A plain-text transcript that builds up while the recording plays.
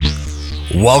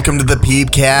Welcome to the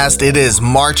Peepcast. It is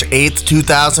March 8th,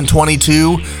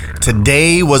 2022.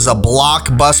 Today was a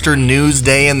blockbuster news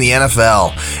day in the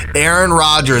NFL. Aaron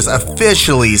Rodgers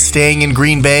officially staying in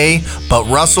Green Bay, but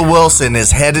Russell Wilson is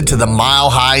headed to the Mile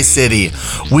High City.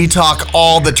 We talk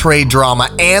all the trade drama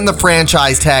and the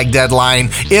franchise tag deadline.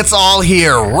 It's all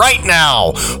here right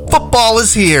now. Football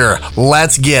is here.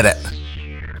 Let's get it.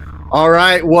 All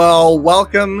right, well,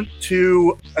 welcome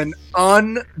to an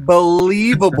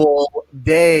unbelievable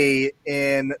day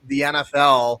in the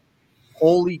NFL.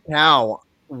 Holy cow,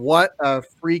 what a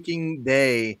freaking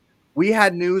day. We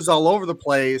had news all over the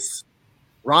place.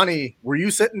 Ronnie, were you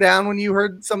sitting down when you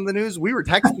heard some of the news? We were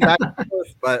texting back and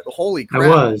forth, but holy crap. I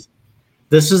was.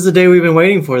 This is the day we've been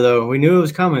waiting for, though. We knew it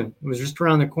was coming. It was just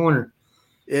around the corner.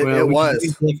 It was.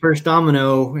 The first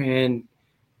domino, and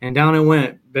down it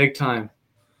went, big time.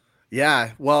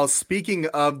 Yeah, well, speaking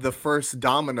of the first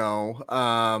domino,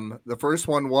 the first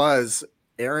one was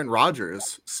Aaron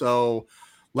Rodgers. So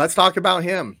let's talk about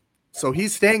him. So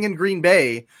he's staying in Green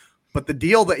Bay, but the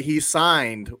deal that he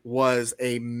signed was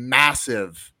a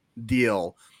massive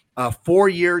deal. A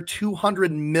 4-year,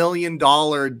 $200 million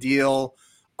deal,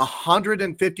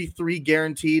 153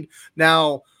 guaranteed.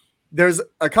 Now, there's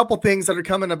a couple things that are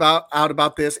coming out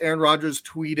about this. Aaron Rodgers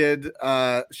tweeted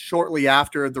shortly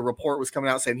after the report was coming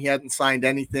out saying he hadn't signed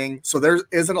anything. So there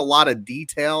isn't a lot of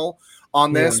detail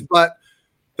on this, but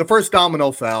the first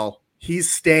domino fell. He's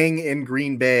staying in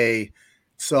Green Bay.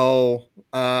 So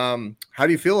how do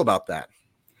you feel about that?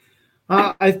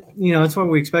 It's what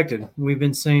we expected. We've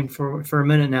been saying for a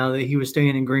minute now that he was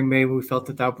staying in Green Bay. We felt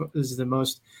that was the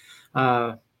most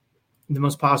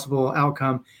possible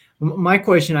outcome. My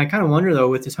question, I kind of wonder, though,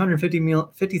 with this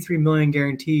 $153 million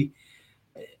guarantee,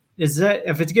 is that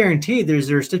if it's guaranteed, is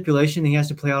there a stipulation he has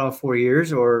to play out all 4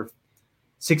 years or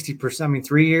 60%,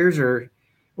 3 years, or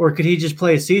could he just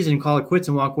play a season, call it quits,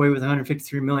 and walk away with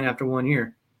 $153 million after 1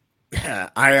 year? Yeah,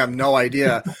 I have no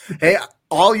idea. Hey,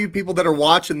 all you people that are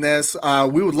watching this,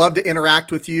 we would love to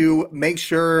interact with you. Make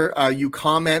sure you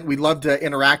comment. We'd love to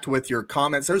interact with your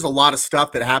comments. There's a lot of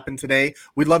stuff that happened today.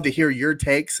 We'd love to hear your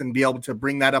takes and be able to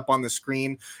bring that up on the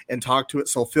screen and talk to it.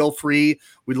 So feel free.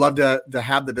 We'd love to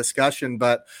have the discussion,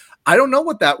 but I don't know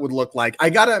what that would look like. I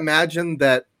got to imagine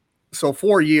that. So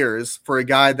 4 years for a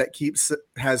guy that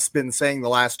has been saying the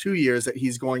last 2 years that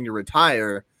he's going to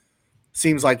retire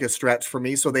seems like a stretch for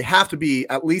me. So they have to be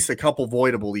at least a couple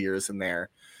voidable years in there.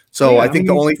 So I think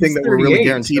the only thing that we're really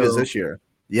guaranteed is this year.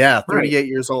 Yeah, 38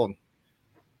 years old.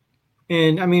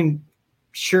 And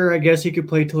sure, I guess he could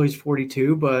play till he's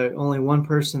 42, but only one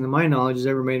person, to my knowledge, has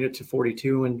ever made it to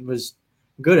 42 and was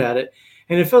good at it.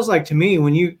 And it feels like to me,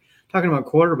 when you talking about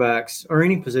quarterbacks or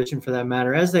any position for that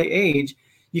matter, as they age,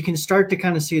 you can start to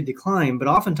kind of see a decline. But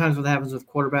oftentimes what happens with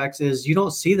quarterbacks is you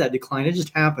don't see that decline. It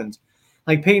just happens.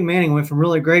 Like Peyton Manning went from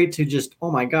really great to just, oh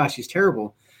my gosh, he's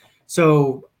terrible.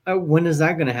 So when is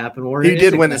that going to happen? He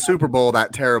did win the Super Bowl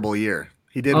that terrible year.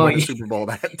 He did win the Super Bowl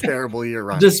that terrible year,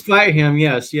 Ron. Despite him,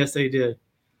 yes, they did.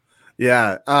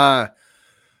 Yeah.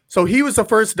 So he was the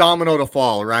first domino to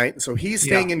fall, right? So he's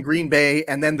staying in Green Bay.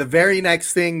 And then the very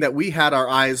next thing that we had our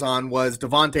eyes on was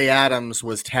Davante Adams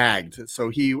was tagged. So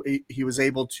he was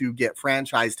able to get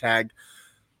franchise tagged.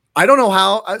 I don't know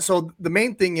how. So the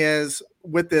main thing is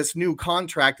with this new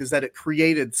contract is that it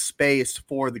created space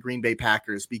for the Green Bay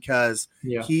Packers because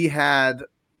he had,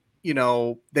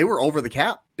 they were over the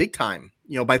cap big time,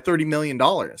 by $30 million.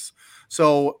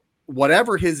 So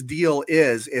whatever his deal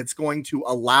is, it's going to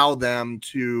allow them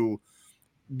to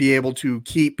be able to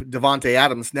keep Davante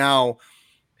Adams. Now,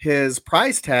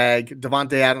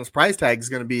 Davante Adams' price tag is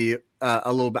going to be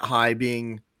a little bit high,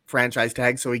 being franchise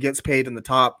tag, so he gets paid in the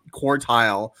top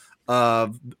quartile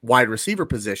of wide receiver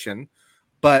position,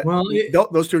 but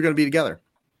those two are going to be together.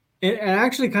 It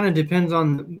actually kind of depends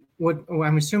on what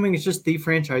I'm assuming it's just the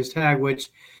franchise tag,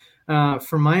 which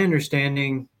from my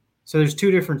understanding, so there's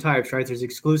two different types, right? There's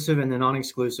exclusive and then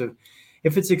non-exclusive.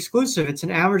 If it's exclusive, it's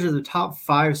an average of the top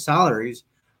 5 salaries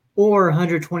or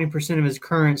 120% of his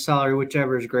current salary,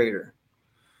 whichever is greater.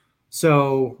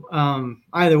 So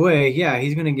either way,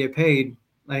 he's going to get paid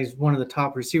as one of the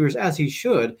top receivers, as he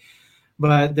should.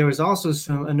 But there was also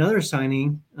another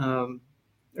signing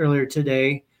earlier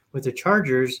today with the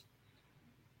Chargers,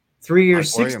 3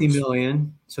 years, $60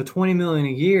 million, so $20 million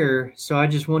a year. So I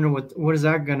just wonder what is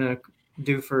that going to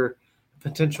do for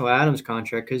potential Adams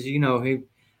contract? Because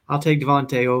I'll take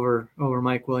Davante over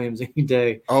Mike Williams any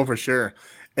day. Oh, for sure.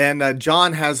 And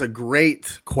John has a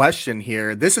great question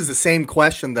here. This is the same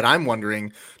question that I'm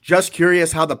wondering. Just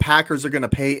curious how the Packers are going to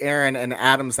pay Aaron and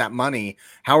Adams that money.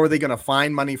 How are they going to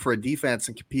find money for a defense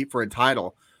and compete for a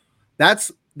title?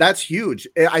 That's That's huge.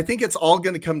 I think it's all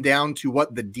going to come down to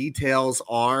what the details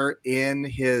are in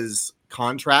his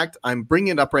contract. I'm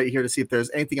bringing it up right here to see if there's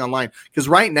anything online, because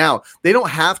right now they don't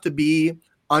have to be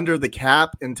under the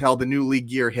cap until the new league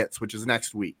year hits, which is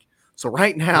next week. So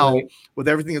right now, Right. with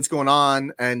everything that's going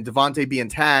on and Devontae being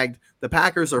tagged, the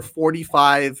Packers are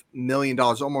 $45 million,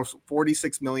 almost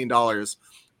 $46 million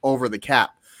over the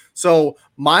cap. So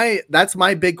that's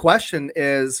my big question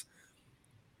is,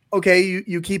 okay,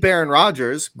 you keep Aaron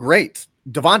Rodgers, great.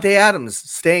 Devontae Adams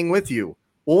staying with you.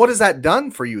 Well, what has that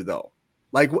done for you, though?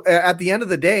 Like, at the end of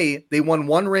the day, they won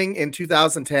one ring in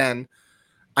 2010.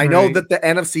 I know Right. that the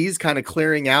NFC is kind of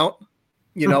clearing out,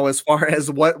 as far as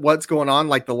what's going on,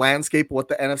 like the landscape, what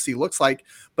the NFC looks like.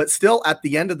 But still, at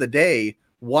the end of the day,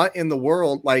 what in the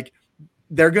world, like,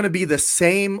 they're going to be the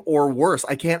same or worse.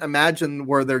 I can't imagine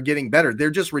where they're getting better.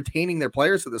 They're just retaining their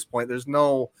players at this point. This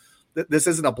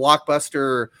isn't a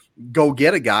blockbuster go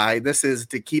get a guy. This is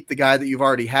to keep the guy that you've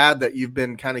already had that you've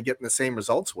been kind of getting the same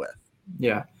results with.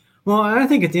 Yeah. Well, I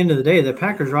think at the end of the day, the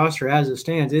Packers roster as it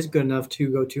stands is good enough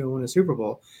to go to and win a Super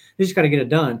Bowl. They just got to get it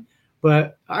done.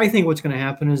 But I think what's going to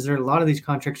happen is a lot of these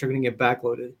contracts are going to get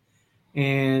backloaded,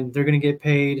 and they're going to get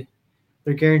paid.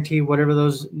 They're guaranteed whatever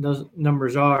those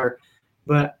numbers are.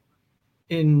 But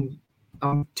in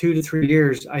 2 to 3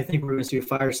 years, I think we're going to see a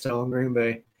fire sale in Green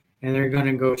Bay, and they're going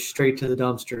to go straight to the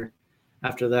dumpster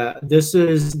after that.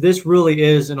 This really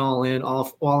is an all-in,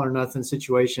 all or nothing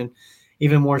situation,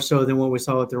 even more so than what we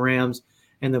saw with the Rams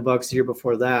and the Bucs the year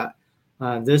before that.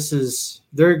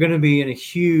 They're going to be in a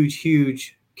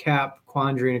huge cap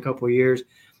quandary in a couple of years,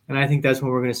 and I think that's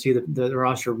when we're going to see the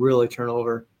roster really turn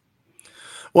over.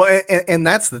 Well, and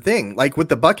that's the thing. Like with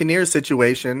the Buccaneers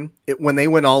situation, when they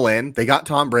went all in, they got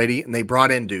Tom Brady and they brought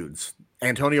in dudes.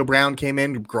 Antonio Brown came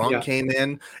in, Gronk came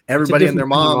in, everybody and their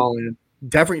mom.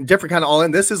 Different kind of all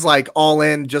in. This is like all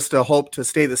in just to hope to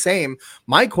stay the same.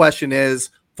 My question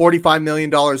is $45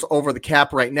 million over the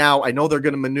cap right now. I know they're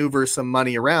going to maneuver some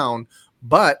money around,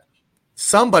 but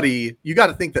you got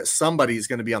to think that somebody's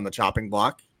going to be on the chopping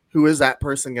block. Who is that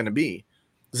person going to be?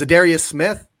 Zadarius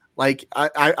Smith? Like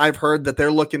I've heard that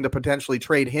they're looking to potentially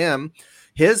trade him.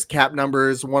 His cap number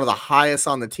is one of the highest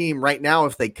on the team right now.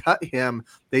 If they cut him,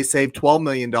 they save $12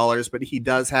 million, but he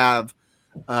does have,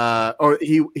 or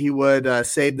he would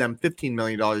save them $15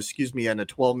 million, and a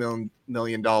 $12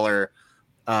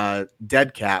 million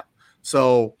dead cap.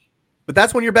 So, but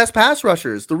that's one of your best pass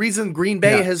rushers. The reason Green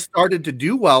Bay has started to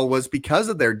do well was because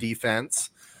of their defense.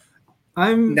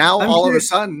 I'm all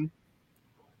curious. Of a sudden.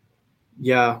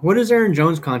 Yeah. What does Aaron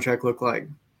Jones' contract look like?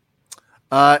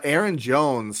 Aaron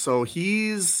Jones. So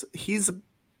he's, his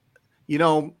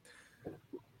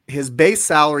base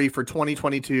salary for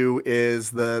 2022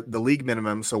 is the league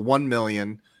minimum. So 1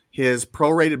 million. His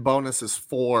prorated bonus is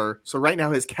 4. So right now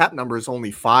his cap number is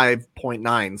only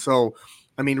 5.9. So,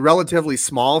 I mean, relatively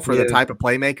small for the type of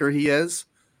playmaker he is.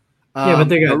 But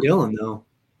they got Dylan though.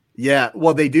 Yeah,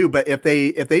 well, they do. But if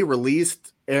they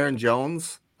released Aaron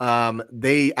Jones,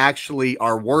 they actually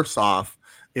are worse off.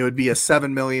 It would be a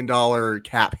 $7 million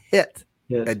cap hit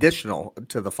additional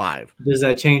to the 5. Does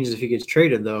that change if he gets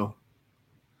traded though?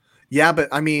 Yeah, but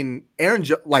I mean,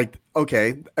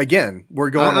 okay, again, we're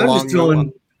going along. I'm just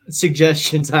throwing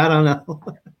suggestions. I don't know.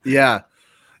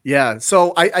 Yeah.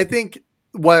 So I think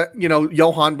what,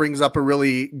 Johan brings up a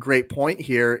really great point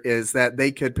here is that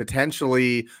they could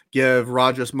potentially give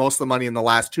Rodgers most of the money in the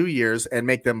last 2 years and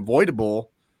make them voidable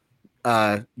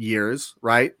years,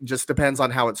 right? Just depends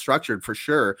on how it's structured for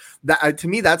sure. That to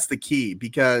me, that's the key,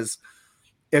 because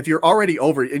if you're already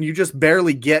over and you just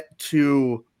barely get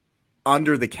to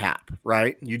under the cap,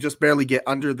 right? You just barely get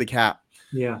under the cap.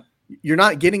 Yeah. You're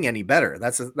not getting any better.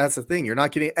 That's the thing. You're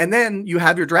not getting, and then you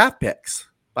have your draft picks.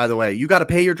 By the way, you got to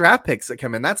pay your draft picks that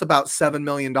come in. That's about $7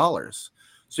 million.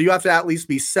 So you have to at least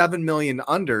be 7 million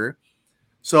under.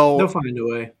 So they'll find a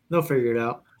way. They'll figure it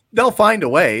out. They'll find a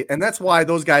way. And that's why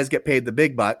those guys get paid the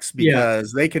big bucks,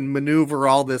 because they can maneuver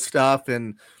all this stuff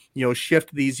and,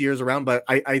 shift these years around. But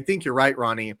I think you're right,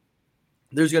 Ronnie.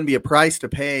 There's going to be a price to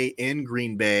pay in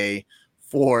Green Bay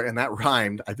for, and that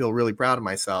rhymed. I feel really proud of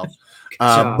myself.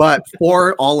 But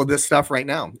for all of this stuff right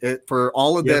now, for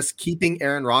all of this, keeping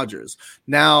Aaron Rodgers.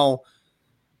 Now,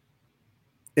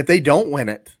 if they don't win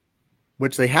it,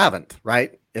 which they haven't,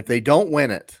 right? If they don't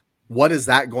win it, what is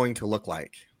that going to look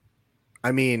like?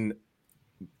 I mean,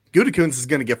 Gutekunst is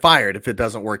going to get fired if it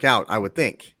doesn't work out, I would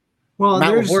think. Well,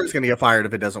 Matt LaFleur is going to get fired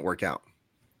if it doesn't work out.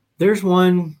 There's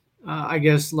one, I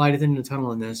guess, light at the end of the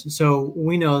tunnel in this. So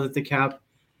we know that the cap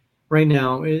right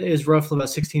now is roughly about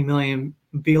 16 million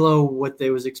below what they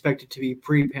was expected to be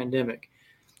pre-pandemic.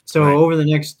 So Right. over the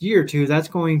next year or two, that's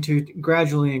going to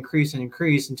gradually increase and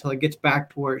increase until it gets back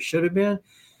to where it should have been.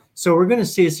 So we're going to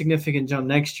see a significant jump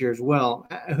next year as well.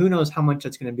 Who knows how much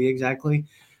that's going to be exactly,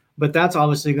 but that's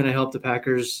obviously going to help the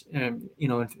Packers, in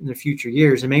the future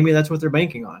years, and maybe that's what they're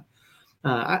banking on.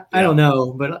 I Yeah. don't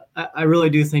know, but I really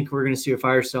do think we're going to see a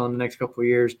fire sale in the next couple of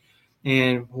years.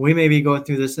 And we may be going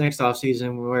through this next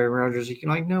offseason where Rodgers is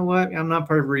like, you know what? I'm not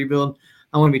part of a rebuild.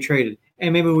 I want to be traded.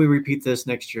 And maybe we repeat this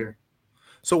next year.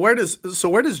 So where does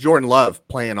Jordan Love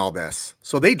play in all this?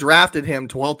 So they drafted him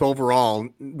 12th overall.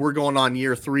 We're going on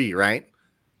year 3, right?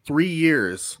 3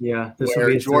 years Yeah, this will where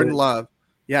be his Jordan third. Love,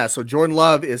 yeah, so Jordan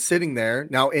Love is sitting there.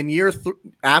 Now in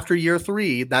after year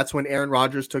 3, that's when Aaron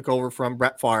Rodgers took over from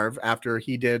Brett Favre after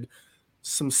he did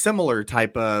some similar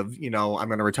type of, I'm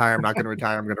going to retire, I'm not going to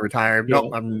retire, I'm going to retire. Yeah,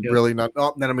 Nope, I'm yeah. really not.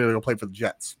 Oh, then I'm going to go play for the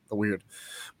Jets. The weird.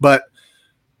 But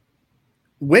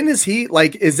when is he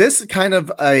like, is this kind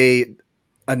of a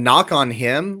knock on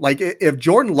him? Like if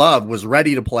Jordan Love was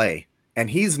ready to play and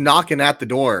he's knocking at the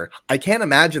door, I can't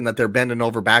imagine that they're bending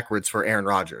over backwards for Aaron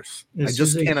Rodgers. I This is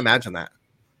just a can't imagine that.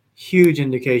 huge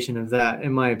indication of that,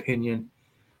 in my opinion.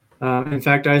 In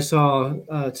fact, I saw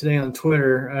today on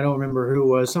Twitter, I don't remember who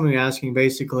it was, somebody asking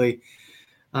basically,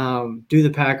 do the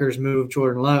Packers move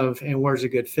Jordan Love and where's a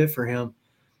good fit for him?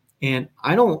 And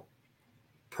I don't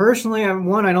personally,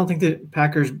 I don't think the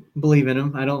Packers believe in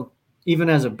him. I don't,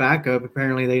 even as a backup,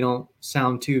 apparently they don't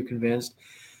sound too convinced.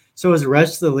 So as the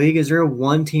rest of the league, is there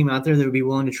one team out there that would be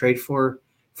willing to trade for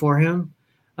him?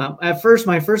 At first,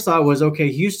 my first thought was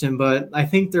okay, Houston, but I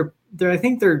think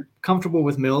they're comfortable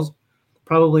with Mills,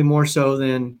 probably more so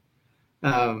than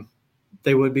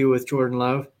they would be with Jordan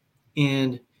Love.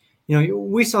 And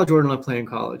we saw Jordan Love play in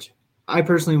college. I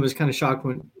personally was kind of shocked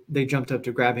when they jumped up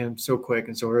to grab him so quick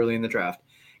and so early in the draft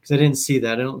because I didn't see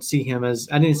that. I didn't see him as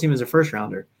a first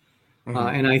rounder.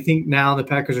 And I think now the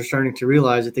Packers are starting to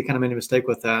realize that they kind of made a mistake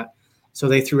with that. So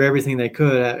they threw everything they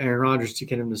could at Aaron Rodgers to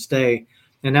get him to stay.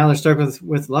 And now they're stuck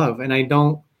with Love. And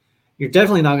you're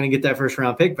definitely not going to get that first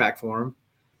round pick back for him.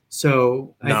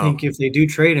 So I No. think if they do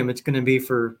trade him, it's going to be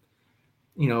for,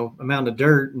 amount of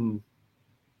dirt and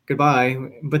goodbye.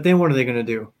 But then what are they going to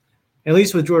do? At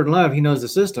least with Jordan Love, he knows the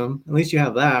system. At least you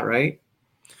have that, right?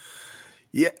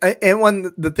 Yeah, and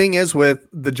when the thing is with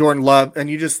the Jordan Love, and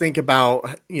you just think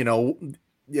about,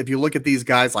 if you look at these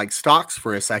guys like stocks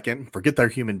for a second, forget they're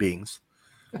human beings.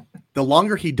 The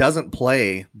longer he doesn't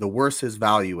play, the worse his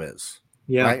value is.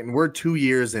 Yeah. Right. And we're 2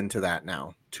 years into that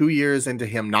now, 2 years into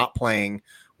him not playing.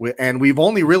 And we've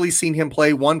only really seen him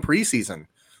play one preseason.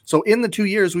 So in the 2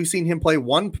 years, we've seen him play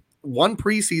one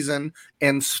preseason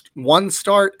and one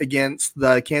start against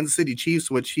the Kansas City Chiefs,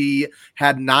 which he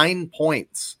had 9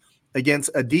 points against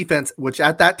a defense, which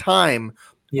at that time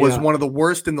was one of the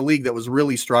worst in the league that was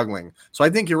really struggling. So I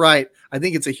think you're right. I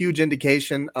think it's a huge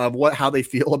indication of how they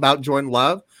feel about Jordan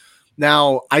Love.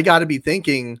 Now I got to be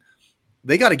thinking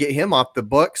they got to get him off the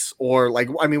books or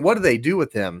what do they do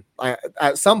with him?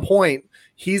 At some point,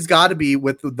 he's got to be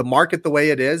with the market the way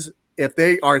it is. If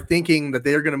they are thinking that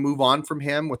they're going to move on from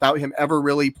him without him ever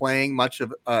really playing much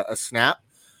of a snap,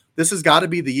 this has got to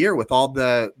be the year with all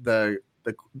the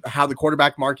how the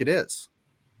quarterback market is.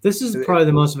 This is probably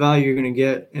the most value you're going to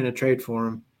get in a trade for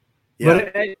him. Yeah.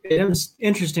 But it was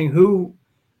interesting who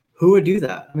would do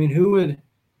that. I mean,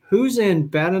 who's in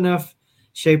bad enough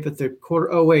shape at the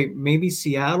quarter? Oh wait, maybe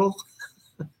Seattle.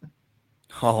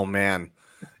 Oh man,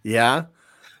 yeah.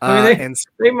 I mean, And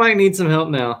they might need some help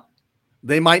now.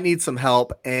 they might need some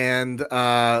help. And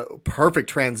perfect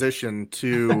transition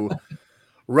to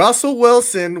Russell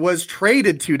Wilson was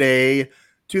traded today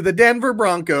to the Denver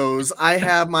Broncos. I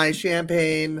have my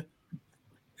champagne.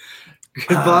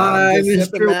 Goodbye,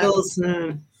 Mr.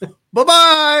 Wilson.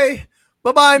 Bye-bye.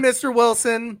 Bye-bye, Mr.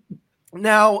 Wilson.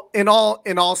 Now, in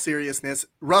all seriousness,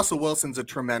 Russell Wilson's a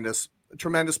tremendous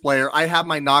player. I have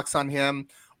my knocks on him,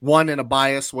 one in a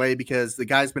biased way because the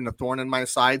guy's been a thorn in my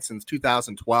side since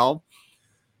 2012.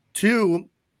 Two,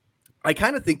 I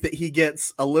kind of think that he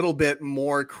gets a little bit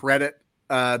more credit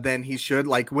than he should.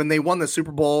 Like when they won the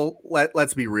Super Bowl,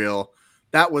 let's be real,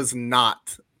 that was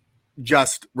not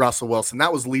just Russell Wilson.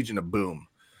 That was Legion of Boom.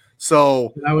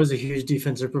 So that was a huge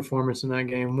defensive performance in that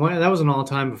game. That was an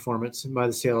all-time performance by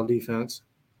the Seattle defense.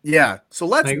 Yeah. So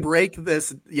let's break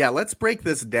this. Yeah, let's break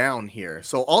this down here.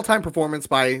 So all-time performance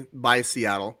by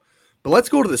Seattle. But let's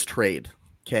go to this trade,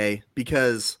 okay?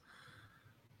 Because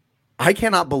I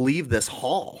cannot believe this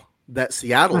haul that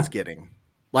Seattle's getting.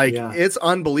 It's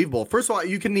unbelievable. First of all,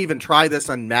 you can even try this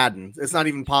on Madden. It's not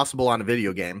even possible on a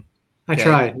video game. Okay? I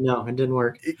tried. No, it didn't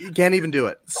work. You can't even do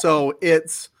it. So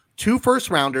it's 2 first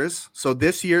rounders. So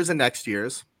this year's and next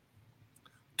year's.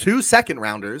 2 second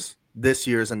rounders this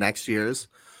year's and next year's.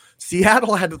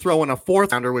 Seattle had to throw in a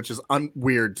 4th rounder, which is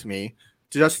weird to me,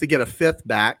 just to get a 5th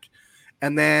back.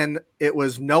 And then it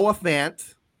was Noah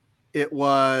Fant. It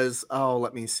was,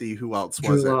 let me see, who else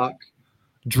was Drew it? Lock.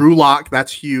 Drew Lock,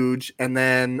 that's huge. And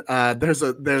then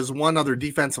there's one other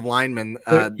defensive lineman.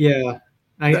 I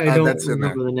don't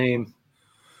remember the name.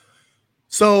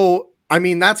 So, I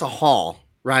mean, that's a haul,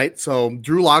 right? So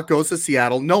Drew Lock goes to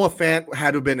Seattle. Noah Fant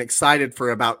had to have been excited for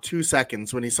about 2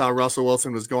 seconds when he saw Russell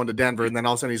Wilson was going to Denver. And then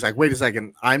all of a sudden he's like, wait a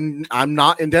second, I'm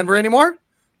not in Denver anymore?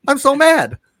 I'm so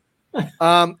mad.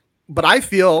 But I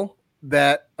feel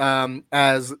that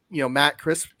as you know, Matt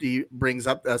Christie brings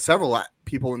up several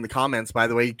people in the comments, by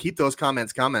the way, keep those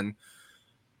comments coming.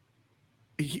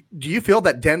 Do you feel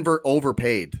that Denver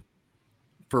overpaid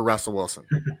for Russell Wilson?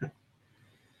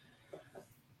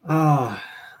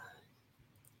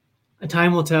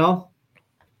 Time will tell.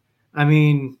 I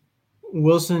mean,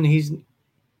 Wilson, he's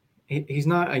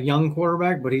not a young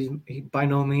quarterback, but he by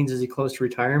no means is he close to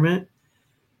retirement.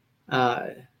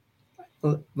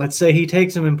 Let's say he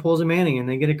takes him and pulls a Manning and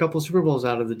they get a couple Super Bowls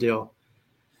out of the deal.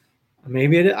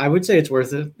 Maybe I would say it's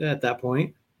worth it at that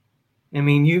point. I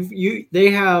mean,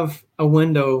 they have a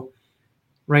window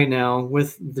right now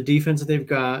with the defense that they've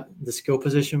got, the skill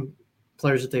position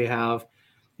players that they have,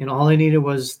 and all they needed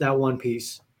was that one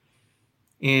piece.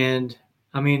 And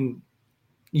I mean,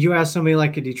 you ask somebody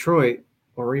like a Detroit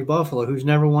or a Buffalo who's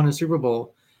never won a Super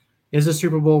Bowl, is a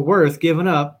Super Bowl worth giving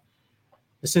up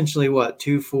essentially what,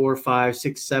 2, 4, 5,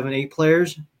 6, 7, 8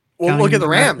 players? Well, look at the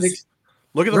Rams.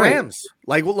 Look at the right. Rams.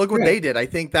 Like, look what they did. I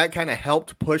think that kind of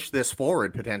helped push this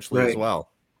forward potentially as well.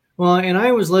 Well, and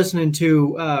I was listening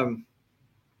to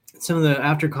some of the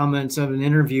after comments of an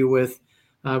interview with,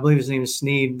 I believe his name is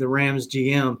Snead, the Rams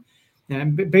GM.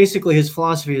 And basically his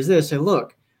philosophy is this: say,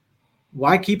 look,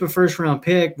 why keep a first-round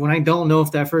pick when I don't know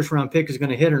if that first-round pick is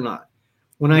going to hit or not?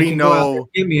 When I can go out and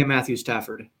give me a Matthew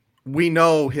Stafford. We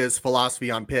know his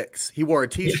philosophy on picks. He wore a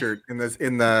T-shirt in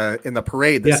the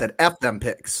parade that said "F them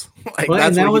picks." Like,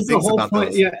 that's what he thinks about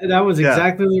those. Yeah, that was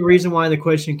exactly the reason why the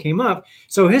question came up.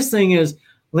 So his thing is,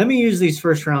 let me use these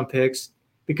first-round picks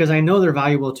because I know they're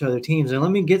valuable to other teams, and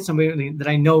let me get somebody that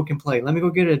I know can play. Let me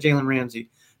go get a Jalen Ramsey,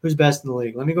 who's best in the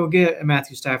league. Let me go get a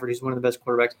Matthew Stafford, who's one of the best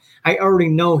quarterbacks. I already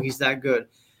know he's that good.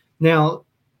 Now,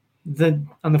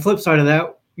 on the flip side of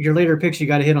that, your later picks, you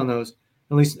got to hit on those.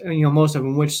 At least, most of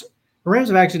them, which the Rams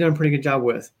have actually done a pretty good job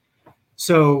with.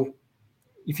 So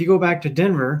if you go back to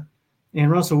Denver and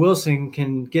Russell Wilson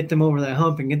can get them over that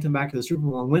hump and get them back to the Super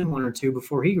Bowl and win 1 or 2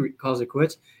 before he calls it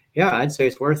quits, yeah, I'd say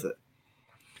it's worth it.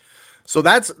 So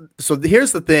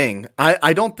here's the thing.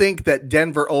 I don't think that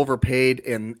Denver overpaid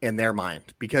in their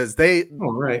mind because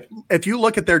if you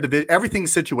look at their division,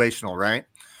 everything's situational, right?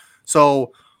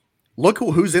 So look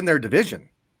who's in their division.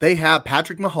 They have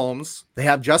Patrick Mahomes, they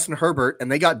have Justin Herbert,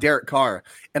 and they got Derek Carr.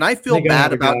 And I feel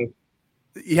bad about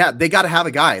they got to have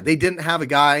a guy. They didn't have a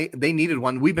guy. They needed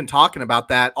one. We've been talking about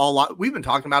that a lot. We've been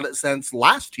talking about it since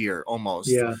last year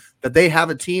almost. Yeah. That they have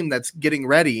a team that's getting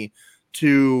ready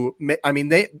to, I mean,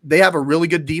 they have a really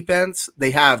good defense.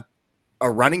 They have a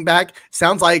running back.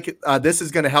 Sounds like this is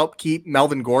going to help keep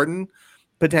Melvin Gordon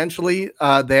potentially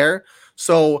there.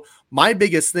 So my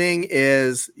biggest thing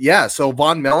is, so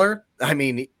Von Miller, I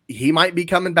mean, he might be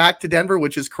coming back to Denver,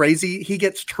 which is crazy. He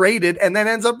gets traded and then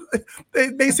ends up, they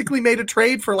basically made a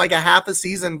trade for like a half a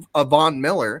season of Von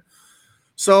Miller.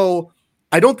 So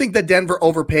I don't think that Denver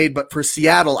overpaid, but for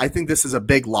Seattle, I think this is a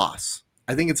big loss.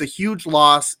 I think it's a huge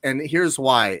loss, and here's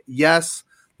why. Yes,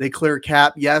 they clear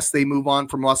cap. Yes, they move on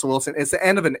from Russell Wilson. It's the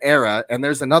end of an era, and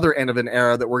there's another end of an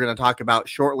era that we're going to talk about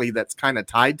shortly that's kind of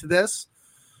tied to this.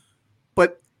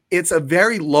 But it's a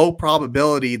very low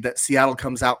probability that Seattle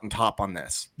comes out on top on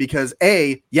this because,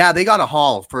 they got a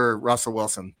haul for Russell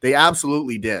Wilson. They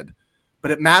absolutely did. But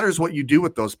it matters what you do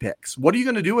with those picks. What are you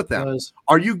going to do with them?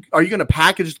 Are you going to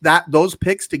package those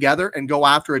picks together and go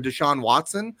after a Deshaun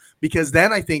Watson? Because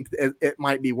then I think it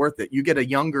might be worth it. You get a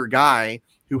younger guy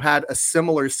who had a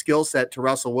similar skill set to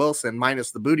Russell Wilson, minus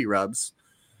the booty rubs,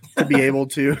 to be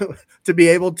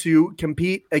able to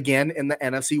compete again in the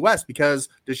NFC West because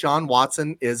Deshaun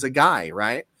Watson is a guy,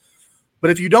 right?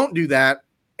 But if you don't do that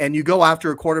and you go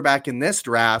after a quarterback in this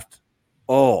draft,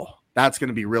 that's going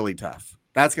to be really tough.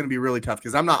 That's going to be really tough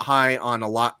because I'm not high on a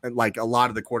lot of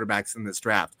the quarterbacks in this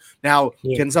draft. Now,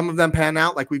 Can some of them pan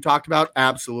out like we've talked about?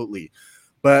 Absolutely.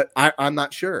 But I'm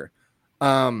not sure.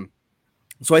 So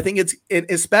I think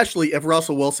especially if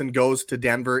Russell Wilson goes to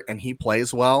Denver and he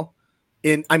plays well.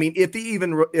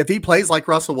 If he plays like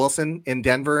Russell Wilson in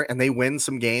Denver and they win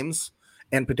some games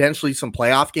and potentially some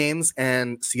playoff games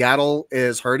and Seattle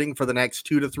is hurting for the next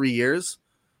 2 to 3 years,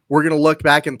 we're going to look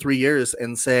back in 3 years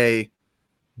and say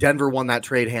Denver won that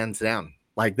trade hands down.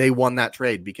 Like they won that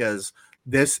trade because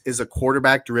this is a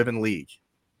quarterback driven league.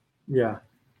 Yeah.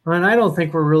 And I don't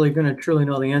think we're really going to truly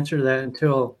know the answer to that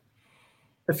until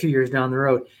a few years down the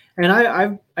road. And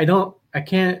I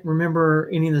can't remember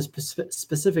any of the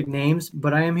specific names,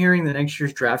 but I am hearing that next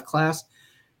year's draft class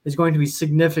is going to be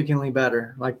significantly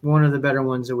better, like one of the better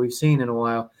ones that we've seen in a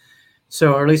while.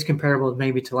 So, or at least comparable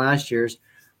maybe to last year's.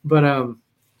 But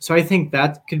so I think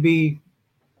that could be,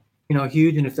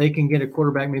 huge. And if they can get a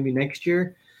quarterback maybe next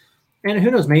year, and who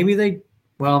knows, maybe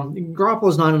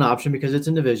Garoppolo's not an option because it's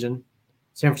in division.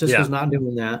 San Francisco's not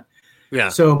doing that. Yeah.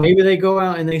 So maybe they go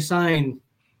out and they sign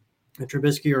a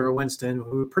Trubisky or a Winston,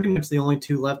 who are pretty much the only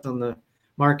two left on the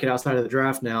market outside of the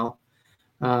draft now.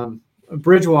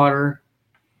 Bridgewater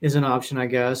is an option, I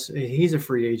guess. He's a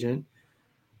free agent.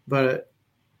 But,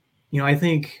 I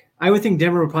would think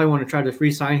Denver would probably want to try to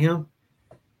re-sign him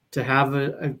to have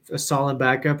a solid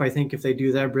backup. I think if they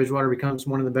do that, Bridgewater becomes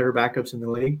one of the better backups in the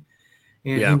league.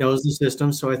 And he knows the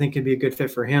system, so I think it'd be a good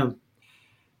fit for him.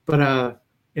 But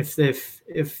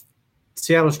if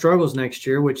Seattle struggles next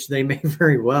year, which they may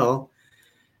very well,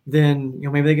 then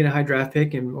maybe they get a high draft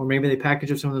pick, or maybe they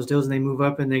package up some of those deals and they move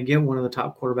up and they get one of the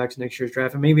top quarterbacks in next year's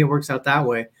draft, and maybe it works out that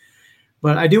way.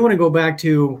 But I do want to go back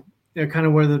to kind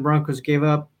of where the Broncos gave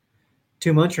up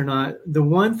too much or not. The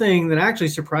one thing that actually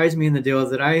surprised me in the deal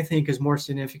that I think is more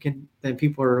significant than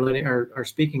people are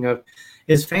speaking of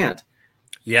is Fant.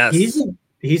 Yes.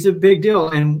 He's a big deal.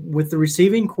 And with the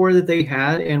receiving core that they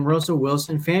had and Russell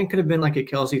Wilson, Fant could have been like a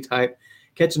Kelsey type,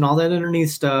 catching all that underneath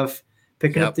stuff,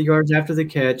 picking up the yards after the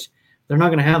catch. They're not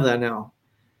going to have that now.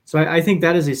 So I think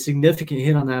that is a significant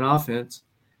hit on that offense.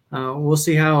 We'll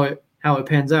see how it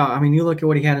pans out. I mean, you look at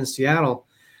what he had in Seattle.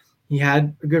 He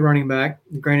had a good running back.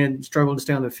 Granted, struggled to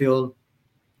stay on the field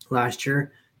last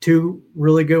year. 2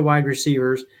 really good wide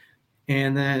receivers.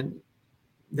 And then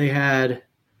they had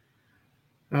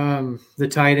the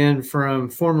tight end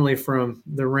formerly from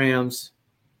the Rams.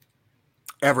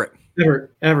 Everett,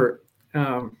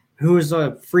 who is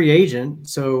a free agent,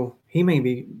 so he may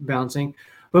be bouncing.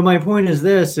 But my point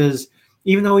is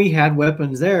even though he had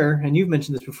weapons there, and you've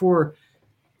mentioned this before,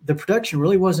 the production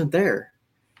really wasn't there.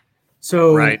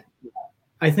 So right.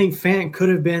 I think Fant could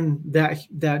have been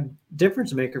that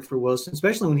difference maker for Wilson,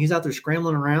 especially when he's out there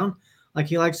scrambling around like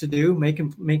he likes to do,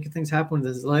 making things happen with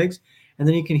his legs, and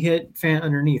then he can hit Fant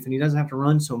underneath, and he doesn't have to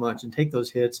run so much and take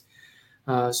those hits.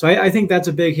 So I think that's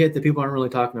a big hit that people aren't really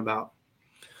talking about.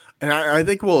 And I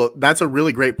think, that's a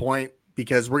really great point,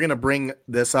 because we're going to bring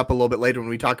this up a little bit later when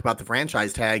we talk about the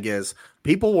franchise tag. Is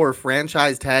people were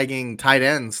franchise tagging tight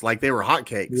ends like they were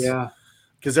hotcakes. Yeah.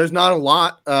 Because there's not a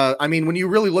lot. I mean, when you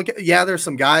really look at, there's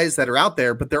some guys that are out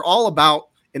there, but they're all about,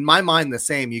 in my mind, the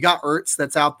same. You got Ertz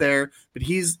that's out there, but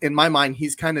in my mind,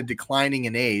 he's kind of declining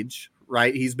in age,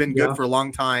 right? He's been good for a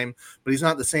long time, but he's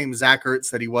not the same Zach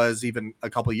Ertz that he was even a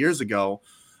couple of years ago.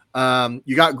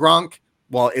 You got Gronk.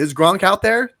 Well, is Gronk out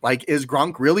there? Like, is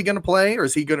Gronk really going to play, or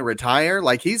is he going to retire?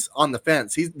 Like, he's on the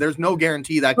fence. There's no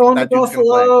guarantee that dude's going to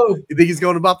play. You think he's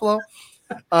going to Buffalo?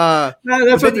 No,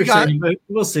 that's what they're saying, but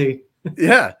we'll see.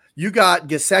 Yeah. You got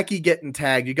Gesicki getting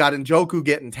tagged. You got Njoku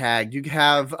getting tagged. You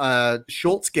have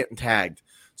Schultz getting tagged.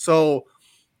 So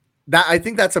I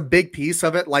think that's a big piece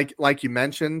of it, like you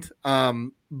mentioned.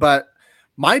 But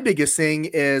my biggest thing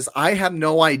is I have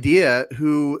no idea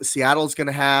who Seattle's going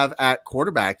to have at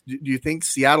quarterback. Do you think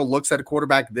Seattle looks at a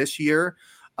quarterback this year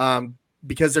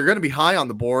because they're going to be high on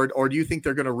the board, or do you think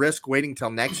they're going to risk waiting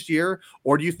till next year,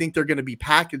 or do you think they're going to be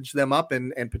package them up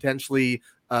and potentially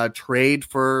trade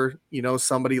for,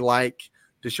 somebody like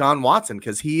Deshaun Watson,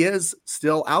 because he is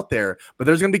still out there, but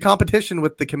there's going to be competition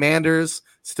with the Commanders,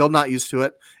 still not used to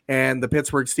it, and the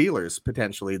Pittsburgh Steelers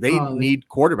potentially. They need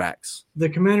quarterbacks. The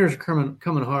Commanders are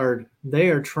coming hard. They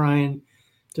are trying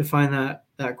to find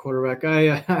that quarterback.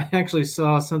 I actually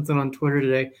saw something on Twitter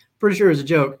today. Pretty sure it was a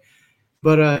joke,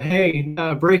 but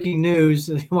breaking news: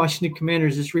 the Washington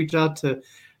Commanders just reached out to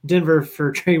Denver for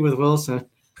a trade with Wilson.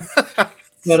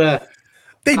 But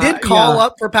they did call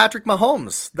up for Patrick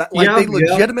Mahomes. They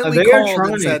legitimately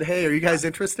called and said, "Hey, are you guys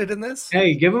interested in this?"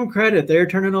 Hey, give them credit. They're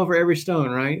turning over every stone,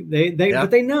 right?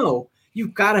 But they know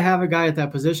you've got to have a guy at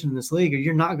that position in this league, or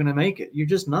you're not going to make it. You're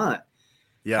just not.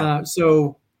 Yeah.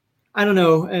 So I don't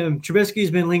know.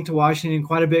 Trubisky's been linked to Washington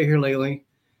quite a bit here lately.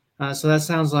 So that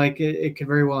sounds like it could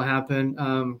very well happen.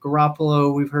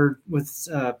 Garoppolo, we've heard with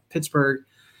Pittsburgh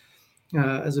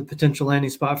as a potential landing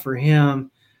spot for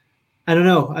him. I don't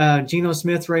know. Geno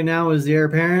Smith right now is the heir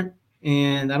apparent,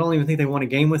 and I don't even think they won a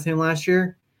game with him last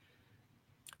year.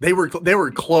 They were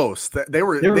close. They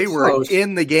were close.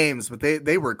 in the games, but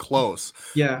they were close.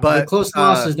 Yeah, but close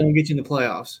losses don't get you in the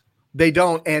playoffs. They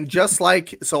don't. And just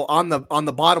like so on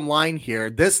the bottom line here,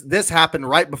 this happened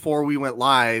right before we went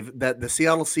live, that the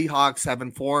Seattle Seahawks have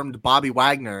informed Bobby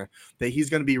Wagner that he's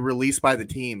going to be released by the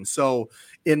team. So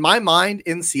in my mind,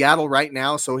 in Seattle right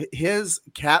now, so his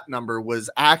cap number was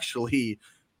actually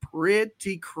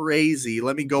pretty crazy.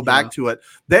 Let me go back to it.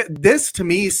 This to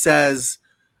me says,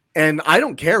 and I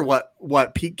don't care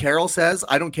what Pete Carroll says.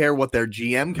 I don't care what their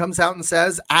GM comes out and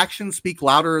says. Actions speak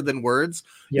louder than words.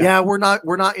 Yeah, we're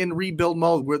not in rebuild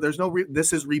mode. There's no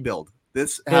this is rebuild.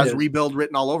 This has rebuild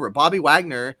written all over it. Bobby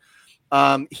Wagner,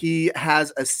 he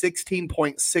has a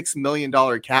 $16.6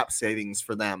 million cap savings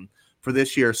for them for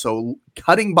this year. So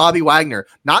cutting Bobby Wagner,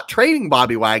 not trading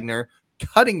Bobby Wagner,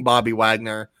 cutting Bobby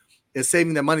Wagner is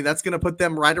saving them money. That's going to put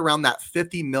them right around that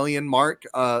 50 million mark,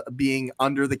 being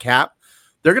under the cap.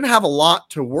 They're going to have a lot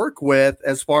to work with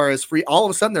as far as free. All of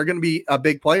a sudden, they're going to be a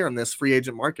big player in this free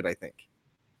agent market, I think.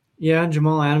 Yeah, and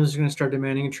Jamal Adams is going to start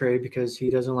demanding a trade because he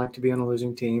doesn't like to be on a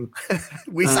losing team.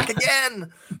 We suck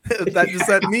again. That's just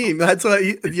that meme. That's what,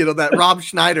 that Rob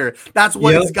Schneider. That's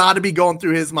what has got to be going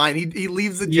through his mind. He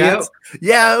leaves the Jets.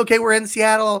 Yeah, okay, we're in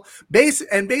Seattle.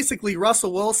 Basically,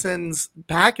 Russell Wilson's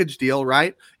package deal,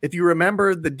 right? If you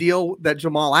remember the deal that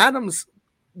Jamal Adams,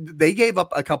 they gave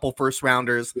up a couple first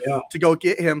rounders to go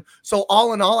get him. So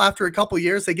all in all, after a couple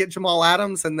years, they get Jamal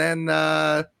Adams, and then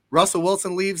Russell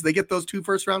Wilson leaves. They get those 2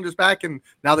 first rounders back, and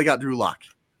now they got Drew Lock.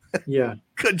 Yeah.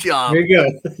 Good job. There you go.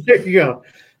 There you go.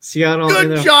 Seattle.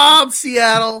 Good job,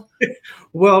 Seattle.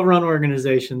 Well-run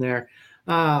organization there.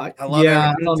 I love it.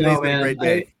 I don't know, man. Great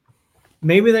day.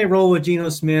 Maybe they roll with Geno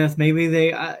Smith. Maybe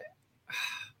they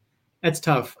that's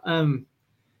tough. But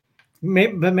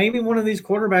maybe one of these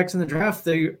quarterbacks in the draft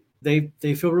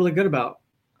they feel really good about.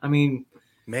 I mean,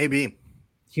 maybe.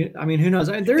 I mean, who knows?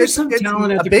 There is some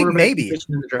talent at the quarterback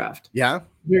position in the draft. Yeah,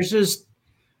 there's just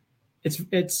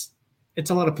it's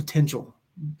a lot of potential,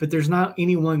 but there's not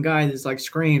any one guy that's like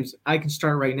screams, I can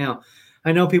start right now.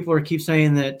 I know people keep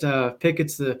saying that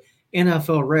Pickett's the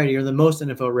NFL ready or the most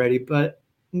NFL ready, but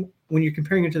when you're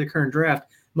comparing it to the current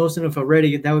draft, most NFL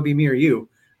ready, that would be me or you.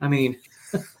 I mean,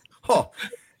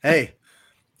 hey,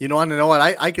 you want to know what?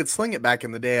 I could sling it back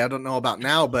in the day. I don't know about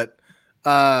now, but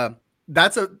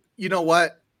that's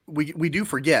what? We do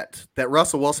forget that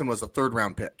Russell Wilson was a 3rd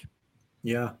round pick.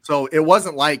 Yeah. So it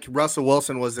wasn't like Russell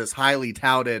Wilson was this highly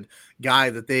touted guy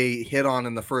that they hit on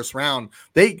in the 1st round.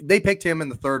 They picked him in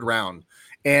the 3rd round.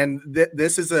 And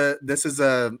this is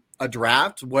a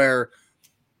draft where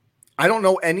I don't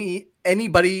know anybody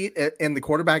in the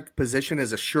quarterback position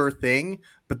is a sure thing,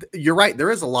 but you're right.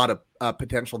 There is a lot of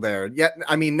potential there. Yet,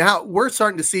 I mean, now we're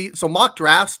starting to see, so mock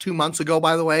drafts 2 months ago,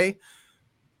 by the way,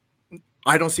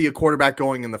 I don't see a quarterback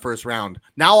going in the 1st round.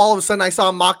 Now, all of a sudden I saw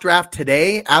a mock draft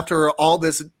today after all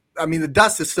this. I mean, the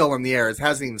dust is still in the air. It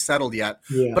hasn't even settled yet,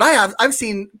 but I've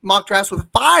seen mock drafts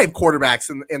with 5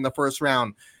 quarterbacks in the 1st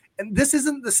round. And this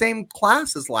isn't the same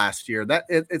class as last year.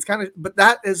 It's kind of, but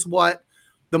that is what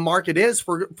the market is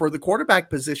for the quarterback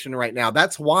position right now.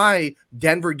 That's why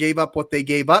Denver gave up what they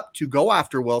gave up to go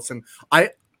after Wilson.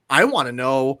 I want to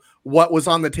know what was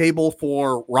on the table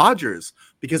for Rodgers,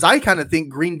 because I kind of think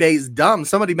Green Bay's dumb.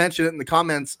 Somebody mentioned it in the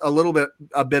comments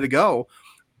a bit ago.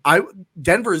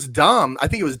 Denver's dumb. I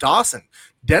think it was Dawson.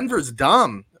 Denver's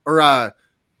dumb, or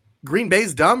Green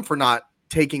Bay's dumb for not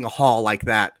taking a haul like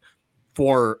that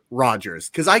for Rodgers.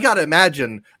 Because I got to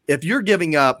imagine if you're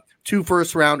giving up 2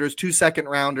 first rounders, 2 second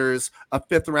rounders, a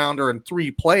 5th rounder, and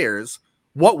 3 players,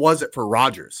 what was it for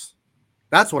Rodgers?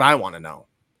 That's what I want to know.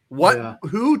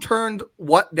 Who turned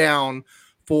what down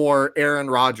for Aaron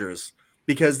Rodgers?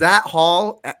 Because that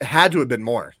haul had to have been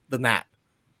more than that.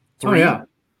 3. Oh yeah.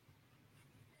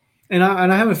 And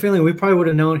I have a feeling we probably would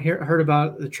have heard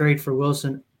about the trade for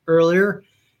Wilson earlier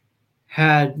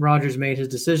had Rodgers made his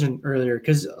decision earlier.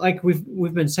 Because like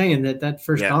we've been saying that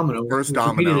first domino.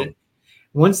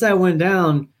 Once that went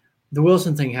down, the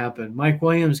Wilson thing happened. Mike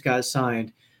Williams got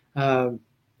signed.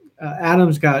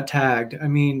 Adams got tagged. I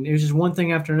mean, it was just one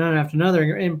thing after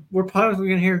another, and we're probably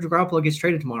going to hear Garoppolo gets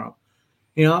traded tomorrow.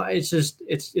 It's just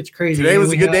it's crazy. Today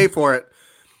was a good day for it.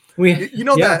 It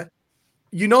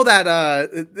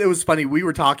was funny. We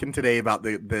were talking today about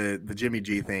the Jimmy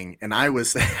G thing, and I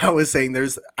was saying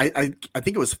I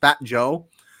think it was Fat Joe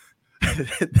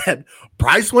that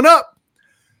price went up.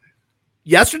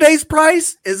 Yesterday's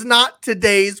price is not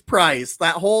today's price.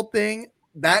 That whole thing,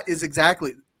 that is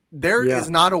exactly. There is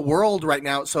not a world right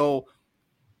now. So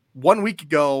 1 week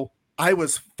ago, I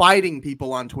was fighting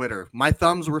people on Twitter. My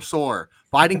thumbs were sore.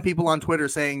 Fighting people on Twitter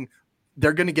saying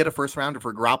they're going to get a 1st rounder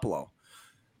for Garoppolo.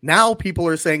 Now people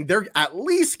are saying they're at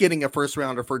least getting a first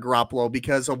rounder for Garoppolo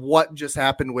because of what just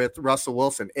happened with Russell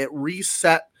Wilson. It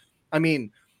reset. I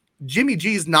mean, Jimmy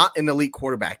G is not an elite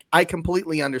quarterback. I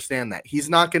completely understand that. He's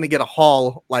not going to get a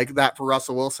haul like that for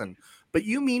Russell Wilson. But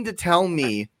you mean to tell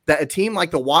me that a team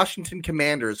like the Washington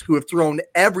Commanders, who have thrown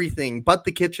everything but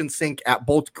the kitchen sink at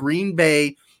both Green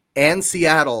Bay and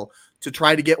Seattle to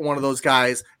try to get one of those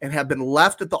guys and have been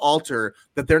left at the altar,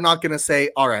 that they're not going to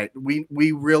say, all right, we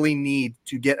really need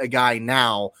to get a guy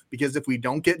now, because if we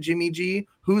don't get Jimmy G,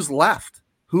 who's left?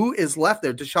 Who is left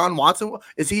there? Deshaun Watson,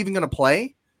 is he even going to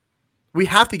play? We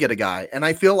have to get a guy. And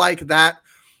I feel like that,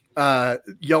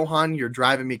 Johan, you're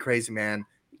driving me crazy, man.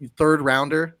 Third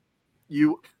rounder.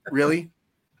 You really,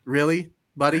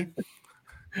 buddy?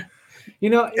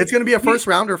 It's going to be a first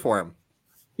rounder for him.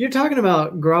 You're talking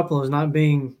about Garoppolo as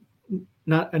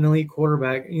not an elite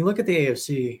quarterback. And you look at the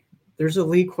AFC, there's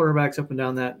elite quarterbacks up and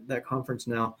down that conference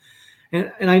now.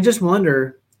 And I just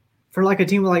wonder, for like a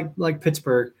team like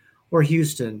Pittsburgh or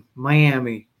Houston,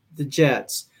 Miami, the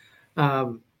Jets,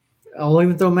 I'll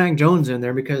even throw Mac Jones in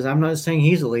there because I'm not saying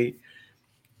he's elite.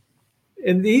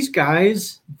 And these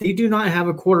guys, they do not have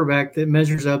a quarterback that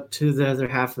measures up to the other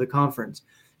half of the conference.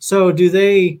 So do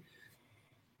they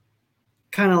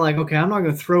kind of like, okay, I'm not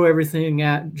going to throw everything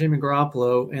at Jimmy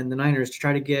Garoppolo and the Niners to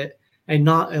try to get a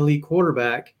not elite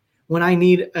quarterback when I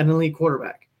need an elite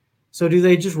quarterback? So do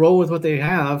they just roll with what they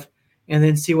have and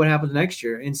then see what happens next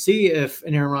year and see if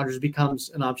an Aaron Rodgers becomes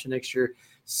an option next year,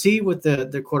 see what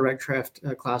the quarterback draft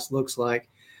class looks like?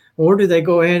 Or do they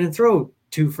go ahead and throw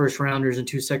 2 first rounders and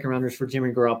 2 second rounders for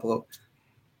Jimmy Garoppolo?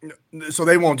 So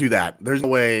they won't do that. There's no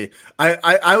way.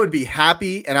 I would be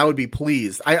happy and I would be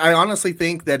pleased. I honestly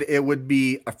think that it would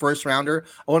be a first rounder.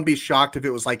 I wouldn't be shocked if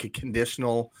it was like a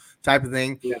conditional type of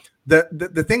thing. Yeah.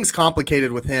 The thing's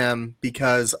complicated with him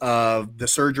because of the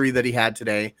surgery that he had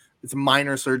today. It's a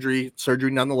minor surgery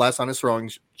nonetheless on his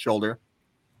throwing shoulder,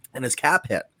 and his cap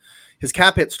hit. His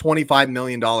cap hit's $25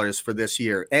 million for this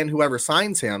year, and whoever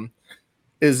signs him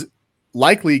is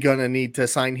likely going to need to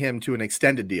sign him to an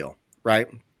extended deal, right?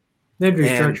 They'd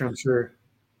restructure, I'm sure.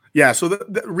 Yeah, so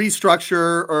the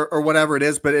restructure or whatever it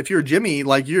is, but if you're Jimmy,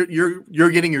 like you're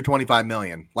getting your $25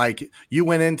 million. Like you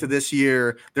went into this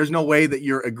year, there's no way that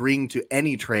you're agreeing to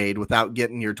any trade without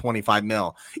getting your $25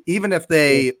 million. Even if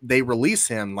they release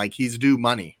him, like he's due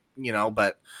money,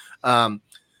 but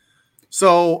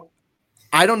so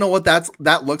I don't know what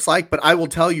that looks like, but I will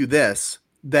tell you this,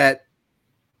 that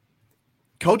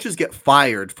coaches get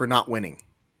fired for not winning.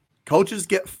 Coaches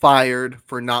get fired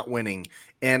for not winning.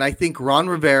 And I think Ron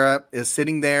Rivera is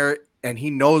sitting there and he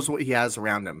knows what he has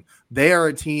around him. They are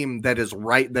a team that is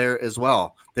right there as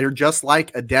well. They're just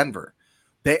like a Denver.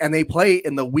 They play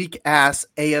in the weak ass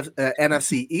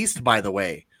NFC East, by the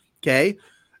way. Okay.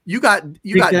 You got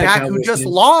Dak, who just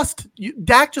lost.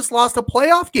 Dak just lost a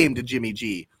playoff game to Jimmy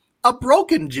G. A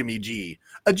broken Jimmy G.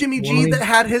 A Jimmy G that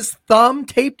had his thumb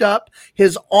taped up,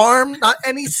 his arm,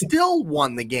 and he still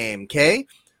won the game. Okay.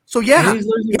 So yeah. And he's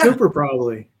losing Cooper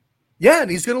probably. Yeah,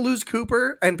 and he's going to lose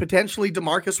Cooper and potentially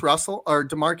DeMarcus Russell or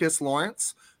DeMarcus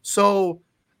Lawrence. So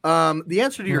the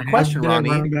answer to your question,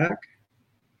 Ronnie.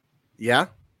 Yeah.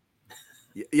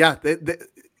 The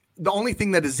only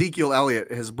thing that Ezekiel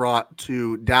Elliott has brought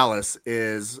to Dallas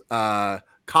is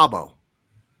Cabo.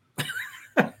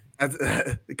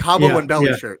 Cabo and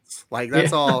belly shirts. Like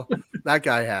that's all that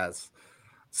guy has.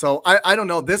 So I don't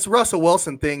know. This Russell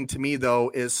Wilson thing to me,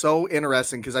 though, is so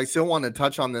interesting because I still want to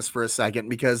touch on this for a second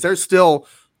because there's still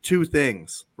 2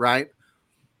 things, right?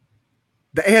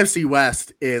 The AFC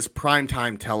West is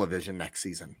primetime television next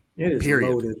season. It is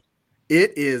loaded.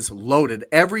 It is loaded.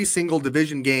 Every single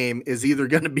division game is either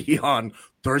going to be on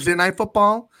Thursday Night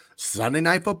Football, Sunday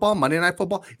Night Football, Monday Night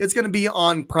Football. It's going to be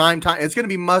on prime time. It's going to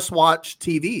be must-watch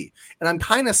TV. And I'm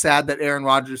kind of sad that Aaron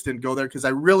Rodgers didn't go there because I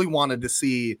really wanted to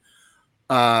see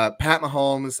Pat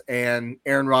Mahomes and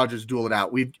Aaron Rodgers duel it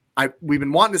out. We've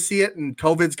been wanting to see it, and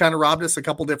COVID's kind of robbed us a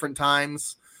couple different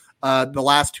times the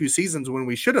last 2 seasons when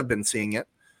we should have been seeing it.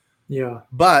 Yeah.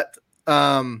 But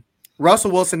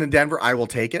Russell Wilson in Denver, I will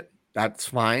take it. That's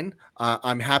fine.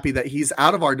 I'm happy that he's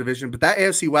out of our division. But that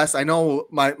AFC West, I know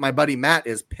my buddy Matt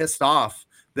is pissed off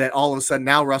that all of a sudden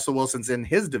now Russell Wilson's in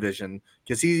his division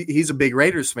because he's a big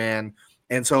Raiders fan.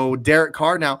 And so Derek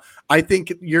Carr now, I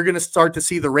think you're going to start to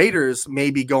see the Raiders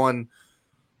maybe going,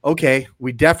 okay,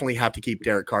 we definitely have to keep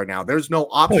Derek Carr now. There's no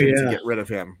option to get rid of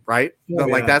him, right?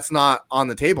 Like that's not on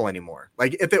the table anymore.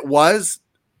 Like if it was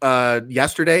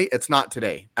yesterday, it's not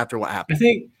today after what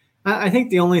happened. I think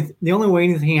the only way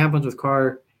anything happens with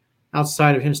Carr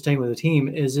outside of him staying with the team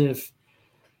is if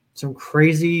some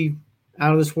crazy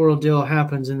out of this world deal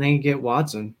happens and they get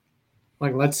Watson.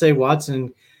 Like, let's say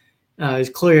Watson is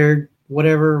cleared,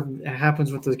 whatever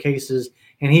happens with the cases,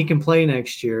 and he can play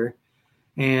next year.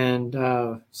 And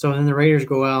so then the Raiders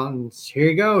go out and here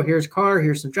you go. Here's Carr.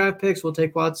 Here's some draft picks. We'll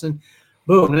take Watson.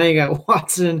 Boom. Now you got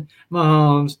Watson,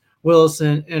 Mahomes,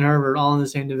 Wilson, and Herbert all in the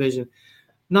same division.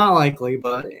 Not likely,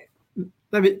 but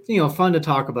that'd be, fun to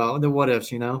talk about the what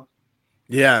ifs,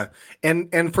 Yeah.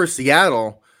 And for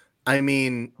Seattle, I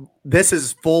mean, this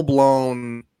is full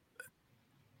blown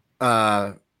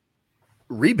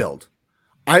rebuild.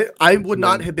 I would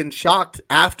not have been shocked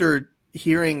after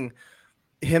hearing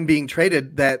him being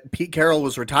traded that Pete Carroll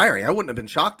was retiring. I wouldn't have been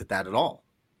shocked at that at all.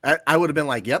 I would have been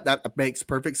like, yep, that makes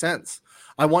perfect sense.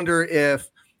 I wonder if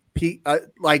Pete,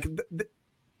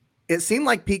 it seemed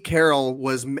like Pete Carroll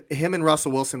him and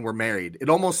Russell Wilson were married. It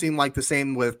almost seemed like the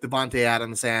same with Devontae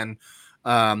Adams and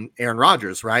Aaron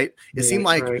Rodgers, right? It seemed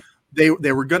like they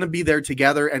were going to be there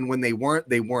together, and when they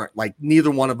weren't. Like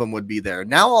neither one of them would be there.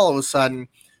 Now all of a sudden,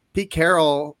 Pete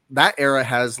Carroll, that era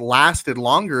has lasted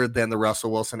longer than the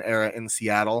Russell Wilson era in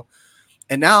Seattle.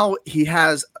 And now he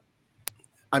has,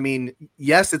 I mean,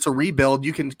 yes, it's a rebuild.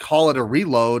 You can call it a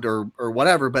reload or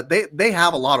whatever, but they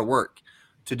have a lot of work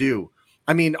to do.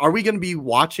 I mean, are we going to be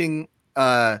watching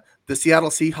the Seattle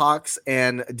Seahawks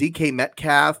and DK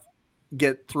Metcalf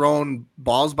get thrown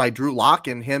balls by Drew Lock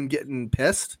and him getting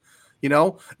pissed, And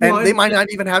they might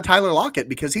not even have Tyler Lockett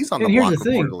because he's on the block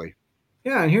reportedly.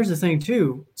 Yeah, and here's the thing,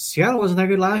 too. Seattle wasn't that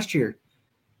good last year.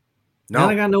 No. Now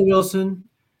they got no Wilson.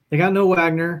 They got no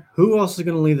Wagner. Who else is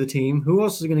going to leave the team? Who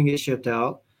else is going to get shipped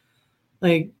out?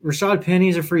 Like, Rashad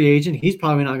Penny's a free agent. He's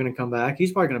probably not going to come back.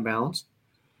 He's probably going to bounce.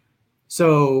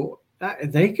 So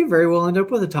they could very well end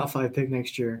up with a top 5 pick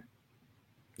next year.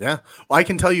 Yeah. Well, I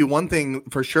can tell you one thing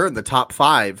for sure. The top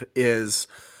 5 is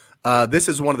this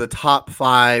is one of the top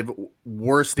 5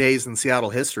 worst days in Seattle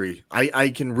history. I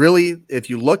can really, if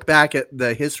you look back at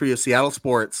the history of Seattle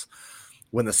sports,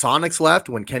 when the Sonics left,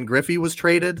 when Ken Griffey was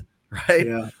traded, right?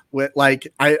 Yeah.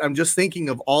 I'm just thinking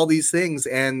of all these things,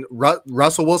 and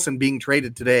Russell Wilson being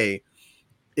traded today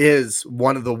is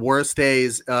one of the worst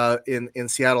days in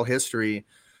Seattle history.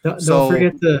 Don't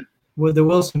forget the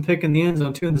Wilson pick in the end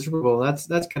zone too in the Super Bowl. That's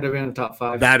kind of in the top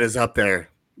 5. That is up there.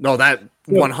 No, that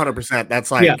 100%. That's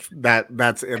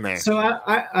that's in there. So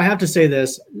I have to say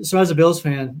this. So as a Bills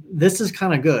fan, this is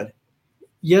kind of good.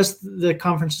 Yes, the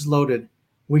conference is loaded.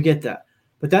 We get that.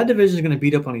 But that division is going to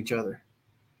beat up on each other.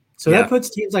 So that puts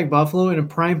teams like Buffalo in a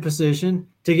prime position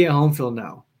to get home field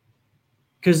now.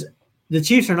 Because the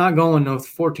Chiefs are not going to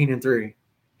 14-3.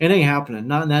 It ain't happening.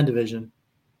 Not in that division.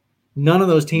 None of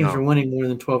those teams are winning more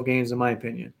than 12 games, in my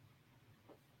opinion.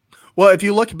 Well, if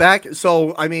you look back,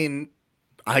 so, I mean,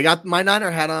 I got my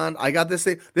Niner hat on. I got this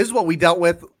thing. This is what we dealt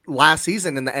with last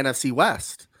season in the NFC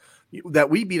West, that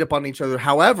we beat up on each other.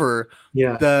 However,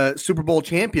 the Super Bowl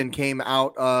champion came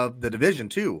out of the division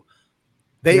too.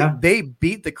 They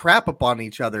beat the crap up on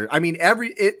each other. I mean,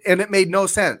 it made no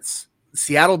sense.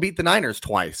 Seattle beat the Niners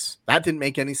twice. That didn't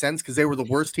make any sense because they were the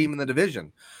worst team in the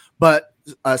division. But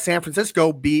San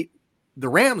Francisco beat the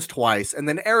Rams twice, and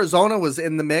then Arizona was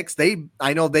in the mix.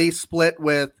 I know they split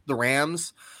with the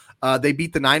Rams. They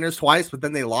beat the Niners twice, but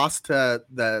then they lost to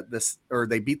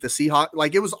they beat the Seahawks.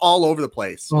 Like, it was all over the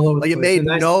place. It made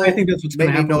I think that's what's going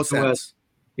to happen with the West.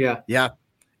 Yeah,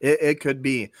 it could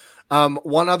be.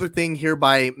 One other thing here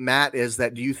by Matt is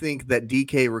that, do you think that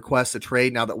DK requests a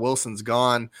trade now that Wilson's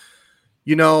gone?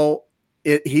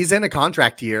 He's in a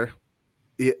contract year.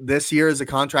 This year is a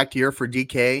contract year for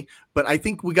DK, but I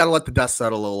think we got to let the dust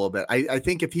settle a little bit. I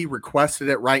think if he requested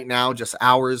it right now, just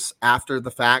hours after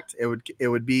the fact, it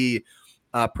would be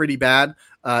pretty bad,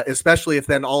 especially if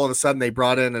then all of a sudden they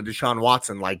brought in a Deshaun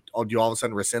Watson. Like, do you all of a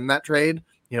sudden rescind that trade?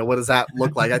 What does that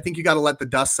look like? I think you got to let the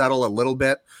dust settle a little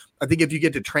bit. I think if you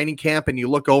get to training camp and you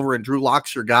look over and Drew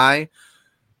Lock's your guy,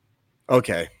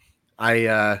 okay,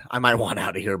 I might want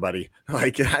out of here, buddy.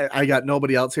 Like, I got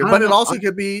nobody else here. But it also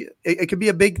could be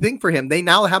a big thing for him. They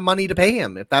now have money to pay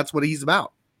him if that's what he's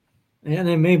about. And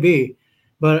it may be.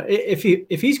 But if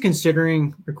he's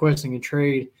considering requesting a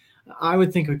trade, I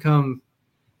would think it would come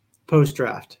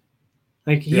post-draft.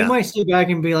 Like, he might sit back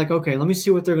and be like, okay, let me see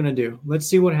what they're going to do. Let's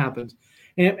see what happens.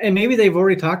 And maybe they've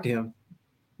already talked to him.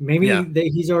 Maybe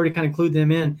he's already kind of clued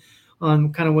them in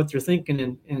on kind of what they're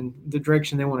thinking and the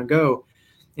direction they want to go.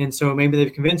 And so maybe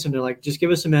they've convinced him to, like, just give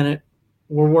us a minute.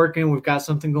 We're working. We've got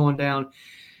something going down.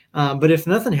 But if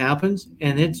nothing happens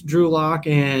and it's Drew Lock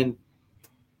and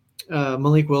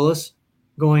Malik Willis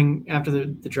going after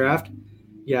the draft,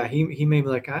 he may be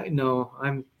like,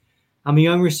 I'm a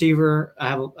young receiver.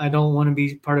 I don't want to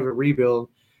be part of a rebuild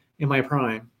in my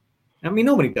prime. I mean,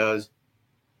 nobody does.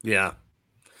 Yeah.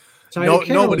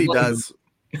 Nobody does.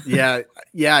 Yeah.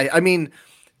 I mean,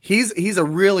 he's a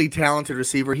really talented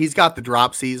receiver. He's got the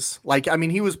dropsies. Like, I mean,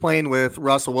 he was playing with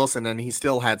Russell Wilson and he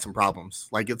still had some problems.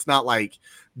 Like, it's not like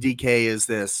DK is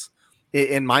this.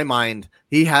 In my mind,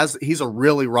 he's a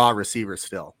really raw receiver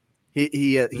still.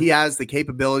 He has the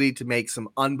capability to make some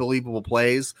unbelievable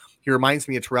plays. He reminds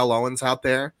me of Terrell Owens out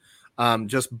there.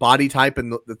 Just body type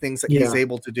and the things that he's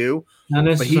able to do. Not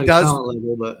necessarily but he does, talent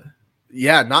level,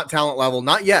 but not talent level.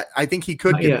 Not yet. I think he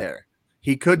could get there.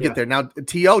 He could get there. Now,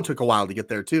 T.O. took a while to get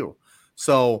there too.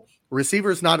 So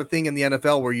receiver is not a thing in the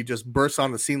NFL where you just burst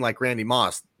on the scene like Randy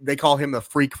Moss. They call him a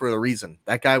freak for a reason.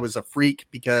 That guy was a freak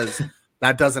because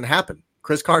that doesn't happen.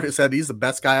 Chris Carter said he's the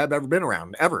best guy I've ever been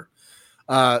around, ever.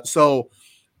 So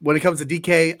when it comes to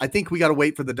DK, I think we got to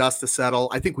wait for the dust to settle.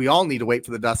 I think we all need to wait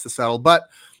for the dust to settle. But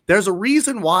there's a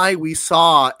reason why we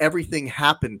saw everything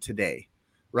happen today,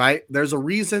 right? There's a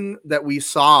reason that we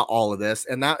saw all of this,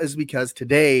 and that is because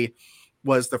today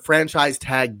was the franchise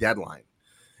tag deadline.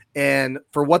 And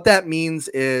for what that means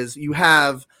is you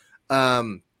have a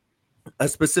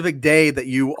specific day that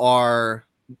you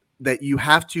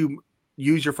have to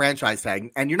use your franchise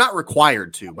tag, and you're not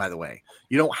required to, by the way.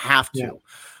 You don't have to. Yeah.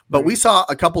 But we saw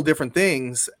a couple different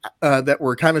things that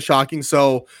were kind of shocking.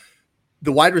 So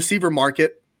the wide receiver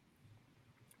market,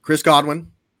 Chris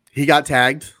Godwin, he got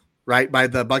tagged, right, by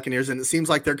the Buccaneers, and it seems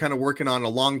like they're kind of working on a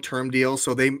long-term deal,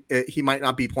 so he might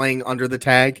not be playing under the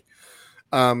tag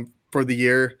for the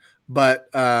year.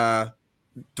 But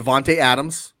Devontae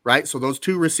Adams, right? So those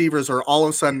two receivers are all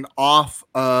of a sudden off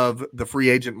of the free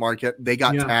agent market. They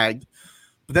got tagged.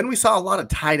 But then we saw a lot of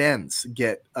tight ends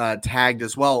get tagged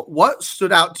as well. What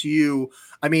stood out to you?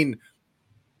 I mean,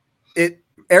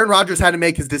 Aaron Rodgers had to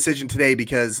make his decision today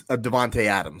because of Devontae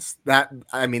Adams.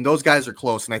 Those guys are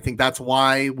close, and I think that's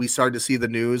why we started to see the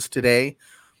news today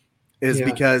is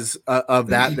because of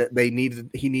that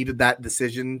he needed that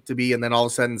decision to be, and then all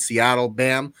of a sudden Seattle,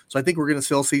 bam. So I think we're going to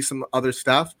still see some other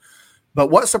stuff. But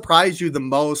what surprised you the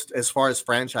most as far as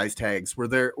franchise tags? Were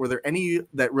there any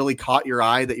that really caught your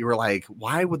eye that you were like,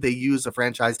 why would they use a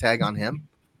franchise tag on him?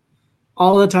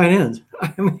 All the tight ends.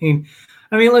 I mean,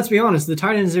 let's be honest. The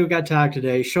tight ends who got tagged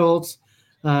today: Schultz,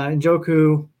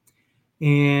 Njoku,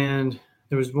 and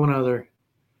there was one other.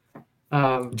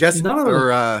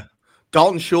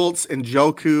 Dalton Schultz,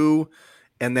 Njoku,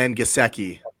 and then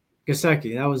Gesicki.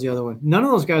 Gesicki, that was the other one. None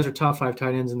of those guys are top 5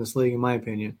 tight ends in this league, in my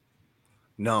opinion.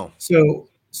 No. So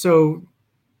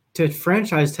to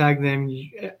franchise tag them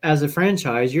as a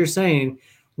franchise, you're saying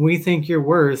we think you're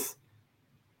worth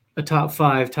a top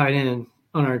 5 tight end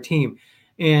on our team.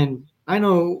 And I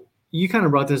know you kind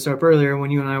of brought this up earlier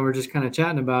when you and I were just kind of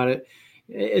chatting about it.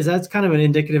 Is that's kind of an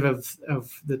indicative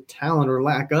of the talent or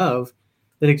lack of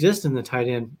that exists in the tight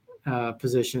end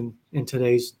position in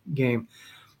today's game.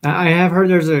 I have heard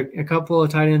there's a couple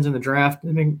of tight ends in the draft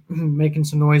making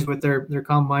some noise with their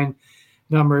combine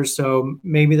numbers, so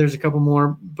maybe there's a couple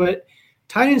more. But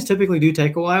tight ends typically do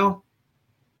take a while.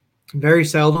 Very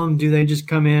seldom do they just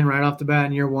come in right off the bat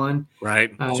in year one.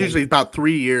 Right. It's usually about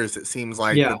 3 years, it seems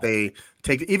like, that they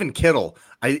take. Even Kittle,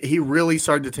 he really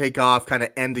started to take off kind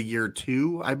of end of year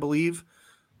 2, I believe.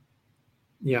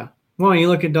 Yeah. Well, you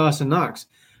look at Dawson Knox.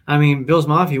 I mean, Bills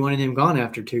Mafia wanted him gone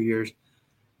after 2 years.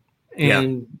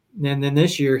 And then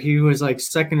this year he was like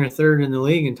second or third in the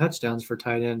league in touchdowns for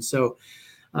tight ends. So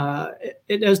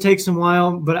it does take some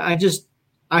while, but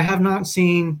I have not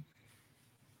seen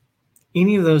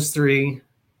any of those three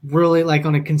really, like,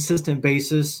 on a consistent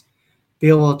basis be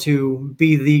able to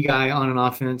be the guy on an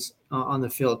offense on the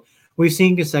field. We've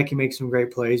seen Gesicki make some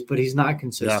great plays, but he's not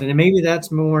consistent. And maybe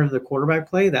that's more of the quarterback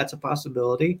play. That's a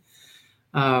possibility.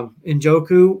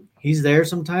 Njoku, he's there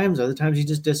sometimes. Other times he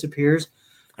just disappears.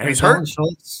 And he's hurt.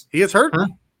 Schultz, he gets hurt. Huh?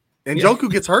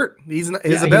 Njoku gets hurt. His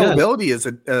availability is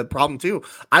a problem too.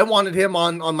 I wanted him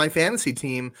on my fantasy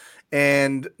team,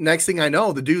 and next thing I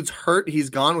know, the dude's hurt. He's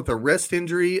gone with a wrist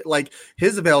injury. Like,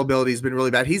 his availability has been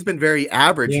really bad. He's been very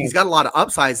average. He's got a lot of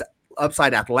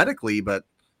upside athletically, but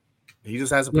he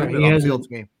just hasn't put it on the field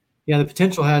to me. Yeah, the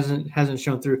potential hasn't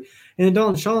shown through. And then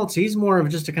Dalton Schultz, he's more of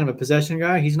just a kind of a possession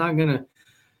guy. He's not going to,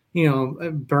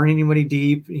 burn anybody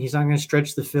deep. He's not going to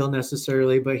stretch the field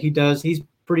necessarily, but he's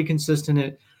pretty consistent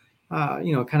at,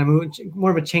 kind of moving,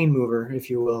 more of a chain mover, if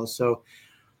you will. So,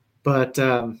 but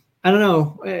I don't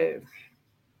know.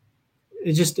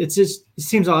 It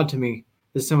seems odd to me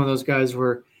that some of those guys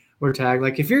were tagged.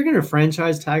 Like, if you're going to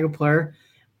franchise tag a player,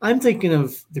 I'm thinking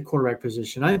of the quarterback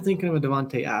position. I'm thinking of a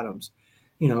Devontae Adams,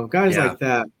 guys like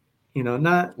that,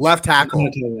 not left tackle.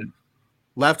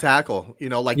 Left tackle,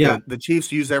 like Yeah, the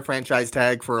Chiefs used their franchise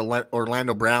tag for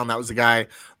Orlando Brown. That was the guy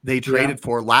they yeah. traded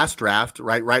for last draft,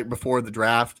 right before the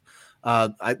draft.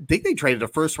 I think they traded a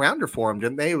first rounder for him,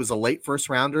 didn't they? It was a late first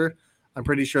rounder. I'm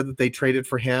pretty sure that they traded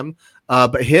for him.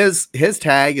 But his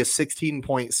tag is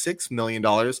 $16.6 million.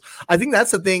 I think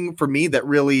that's the thing for me that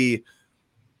really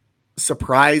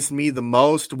surprised me the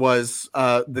most was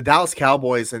the Dallas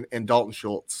Cowboys and Dalton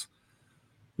Schultz.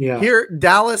 Yeah. Here,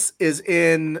 Dallas is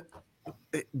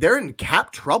they're in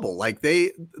cap trouble. Like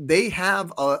they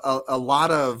have a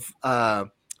lot of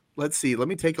let's see, let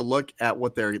me take a look at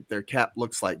what their cap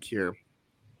looks like here.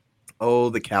 Oh,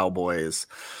 the Cowboys.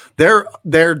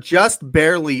 They're just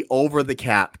barely over the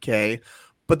cap, okay?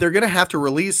 But they're gonna have to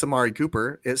release Amari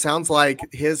Cooper. It sounds like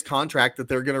his contract that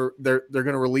they're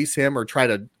gonna release him or try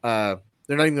to they're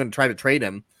not even gonna try to trade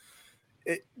him.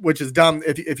 Which is dumb.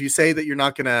 If you say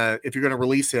that if you're gonna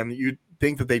release him, you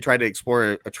think that they try to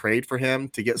explore a trade for him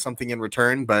to get something in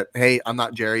return. But hey, I'm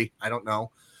not Jerry. I don't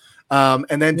know.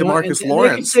 And then Well, DeMarcus and they could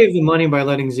Lawrence. save the money by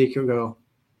letting Zeke go.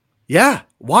 Yeah,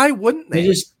 why wouldn't They they?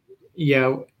 just,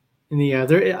 yeah,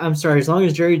 yeah. I'm sorry. As long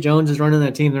as Jerry Jones is running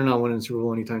that team, they're not winning the Super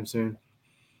Bowl anytime soon.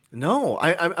 No,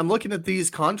 I'm looking at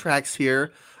these contracts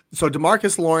here. So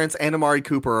DeMarcus Lawrence and Amari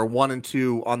Cooper are 1 and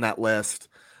 2 on that list.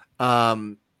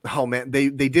 Oh man, they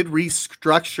did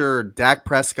restructure Dak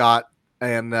Prescott,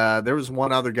 and there was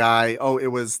one other guy. Oh, it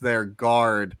was their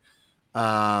guard,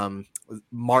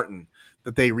 Martin,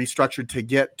 that they restructured to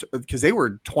get because they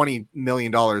were $20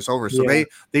 million over. So Yeah.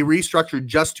 they restructured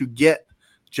just to get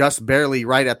just barely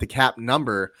right at the cap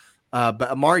number.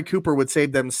 But Amari Cooper would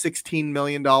save them $16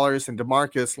 million, and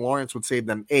DeMarcus Lawrence would save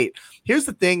them $8 million. Here's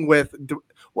the thing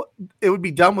it would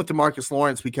be done with DeMarcus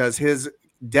Lawrence because his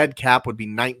dead cap would be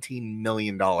 $19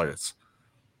 million.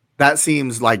 That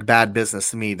seems like bad business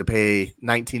to me to pay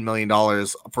 $19 million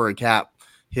for a cap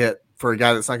hit for a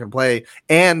guy that's not going to play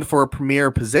and for a premier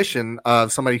position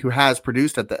of somebody who has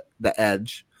produced at the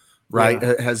edge, right?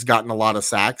 Yeah. Has gotten a lot of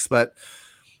sacks. But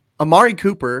Amari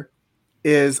Cooper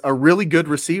is a really good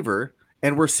receiver,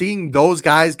 and we're seeing those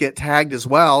guys get tagged as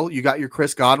well. You got your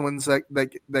Chris Godwins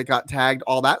that got tagged,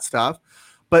 all that stuff.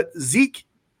 But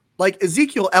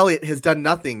Ezekiel Elliott has done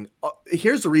nothing.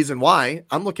 Here's the reason why.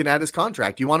 I'm looking at his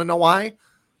contract. You want to know why?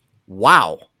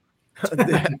 Wow.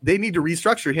 They need to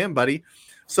restructure him, buddy.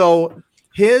 So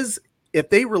if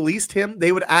they released him,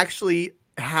 they would actually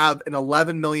have an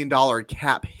 $11 million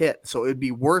cap hit. So it would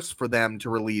be worse for them to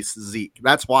release Zeke.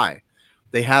 That's why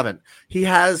they haven't. He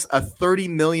has a $30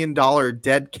 million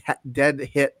dead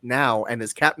hit now, and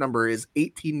his cap number is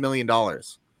 $18 million.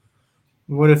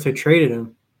 What if they traded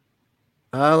him?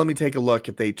 Let me take a look.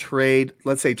 If they trade,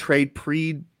 let's say trade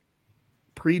pre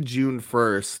June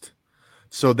 1st.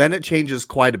 So then it changes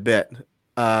quite a bit.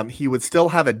 He would still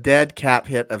have a dead cap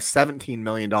hit of $17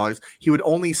 million. He would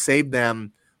only save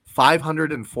them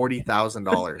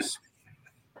 $540,000.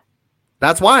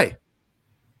 That's why.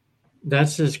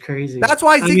 That's just crazy. That's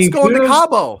why Zeke's going to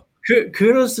Cabo.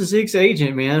 Kudos to Zeke's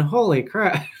agent, man. Holy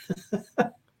crap.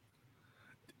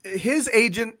 His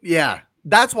agent, yeah.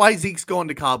 That's why Zeke's going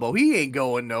to Cabo. He ain't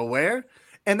going nowhere.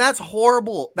 And that's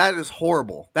horrible. That is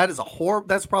horrible.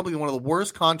 That's probably one of the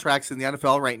worst contracts in the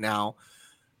NFL right now.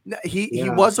 He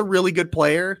was a really good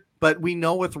player, but we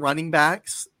know with running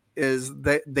backs is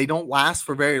that they don't last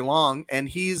for very long. And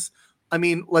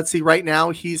let's see, right now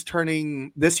he's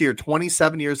turning this year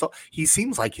 27 years old. He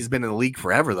seems like he's been in the league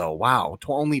forever though. Wow.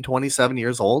 Only 27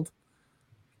 years old.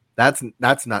 That's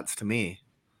nuts to me.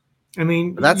 You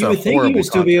would think he would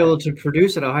still be able to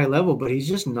produce at a high level, but he's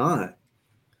just not.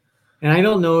 And I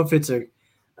don't know if it's a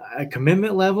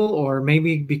commitment level or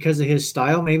maybe because of his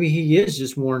style, maybe he is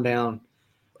just worn down.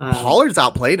 Pollard's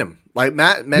outplayed him. Like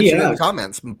Matt mentioned in the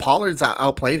comments, Pollard's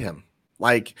outplayed him.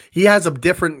 Like he has a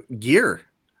different gear.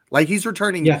 Like he's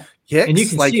returning kicks. And you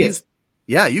can see it.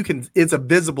 It's a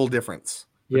visible difference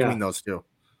between those two.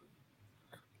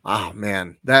 Oh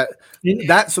man, that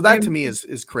to me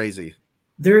is crazy.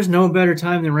 There's no better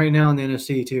time than right now in the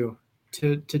NFC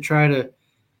to try to,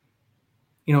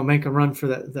 make a run for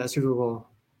that Super Bowl,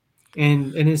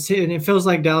 and it feels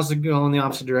like Dallas is going the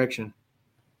opposite direction.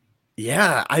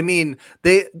 Yeah,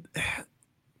 they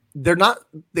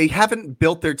haven't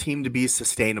built their team to be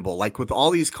sustainable. Like with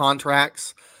all these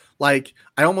contracts, like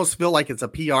I almost feel like it's a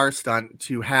PR stunt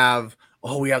to have.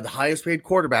 Oh, we have the highest paid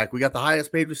quarterback. We got the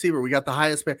highest paid receiver. We got the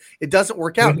highest paid. It doesn't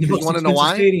work out because you want to know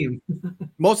why? Stadium.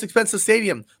 Most expensive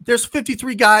stadium. There's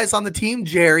 53 guys on the team,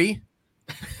 Jerry.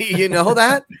 You know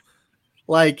that?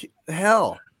 Like,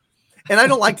 hell. And I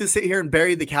don't like to sit here and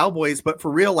bury the Cowboys, but for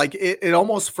real, like it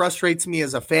almost frustrates me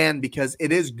as a fan because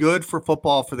it is good for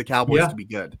football for the Cowboys to be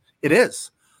good. It is.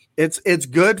 It's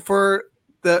good for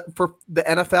the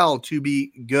NFL to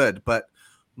be good, but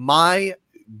my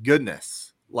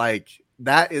goodness, like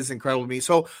that is incredible to me.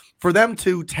 So for them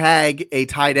to tag a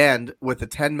tight end with a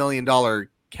 $10 million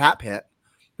cap hit,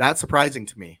 that's surprising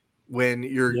to me when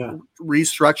you're Yeah.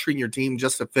 restructuring your team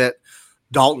just to fit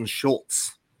Dalton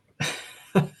Schultz.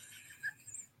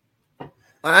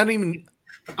 I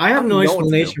have no know what to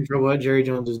do. explanation for what Jerry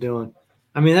Jones is doing.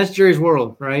 I mean, that's Jerry's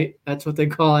world, right? That's what they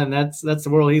call it. And that's the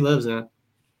world he lives in.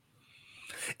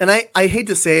 And I hate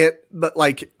to say it, but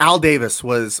like Al Davis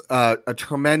was a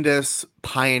tremendous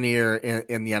pioneer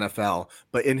in the NFL.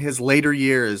 But in his later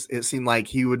years, it seemed like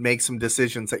he would make some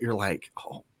decisions that you're like,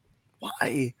 oh,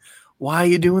 why are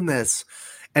you doing this?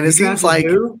 And it seems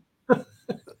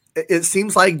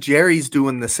like Jerry's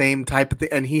doing the same type of thing,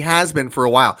 and he has been for a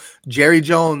while. Jerry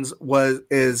Jones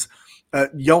is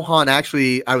Johan.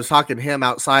 Actually, I was talking to him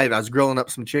outside. I was grilling up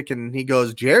some chicken, and he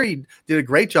goes, Jerry did a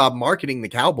great job marketing the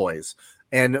Cowboys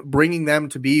and bringing them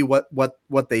to be what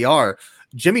they are.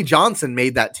 Jimmy Johnson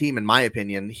made that team, in my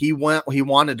opinion. He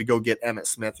wanted to go get Emmitt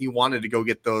Smith. He wanted to go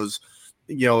get those,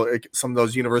 some of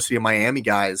those University of Miami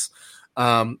guys.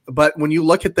 But when you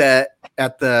look at the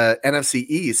NFC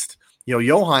East,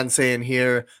 Johan saying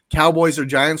here, Cowboys or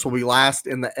Giants will be last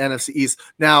in the NFC East.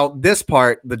 Now, this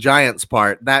part, the Giants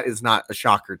part, that is not a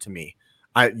shocker to me.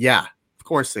 Yeah, of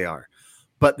course they are.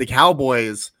 But the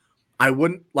Cowboys, I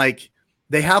wouldn't like.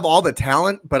 They have all the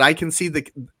talent, but I can see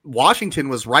Washington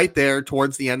was right there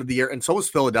towards the end of the year, and so was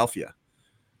Philadelphia.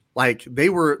 Like they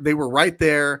were right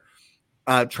there,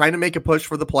 trying to make a push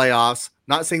for the playoffs.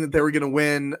 Not saying that they were going to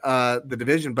win the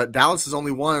division, but Dallas has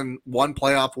only won one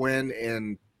playoff win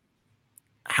in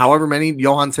however many,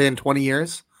 Johan saying 20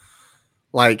 years.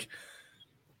 Like,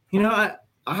 I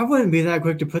wouldn't be that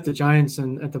quick to put the Giants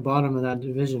at the bottom of that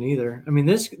division either. I mean,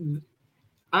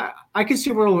 I could see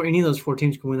a world where any of those four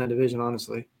teams can win that division,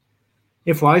 honestly.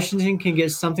 If Washington can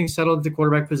get something settled at the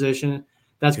quarterback position,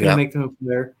 that's going to make them a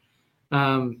player.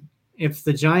 If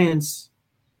the Giants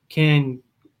can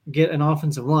get an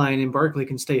offensive line and Barkley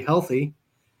can stay healthy,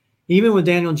 even with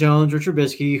Daniel Jones or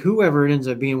Trubisky, whoever it ends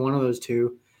up being, one of those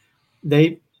two,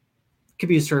 they could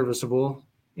be serviceable.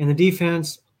 And the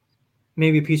defense,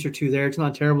 maybe a piece or two there. It's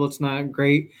not terrible. It's not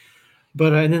great.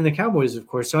 But and then the Cowboys, of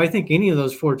course. So I think any of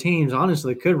those four teams,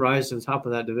 honestly, could rise to the top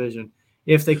of that division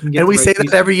if they can get. And we say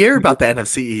that every year about the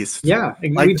NFC East. Yeah,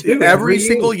 like every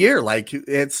single year. Like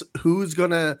it's who's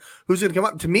gonna come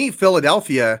up. To me,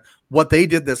 Philadelphia, what they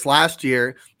did this last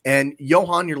year. And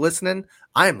Johan, you're listening.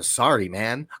 I am sorry,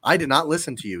 man. I did not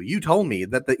listen to you. You told me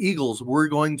that the Eagles were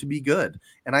going to be good,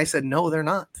 and I said no, they're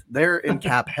not. They're in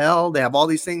cap hell. They have all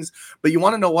these things. But you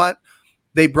want to know what?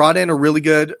 They brought in a really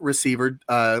good receiver.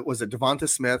 Was it Devonta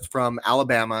Smith from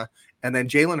Alabama? And then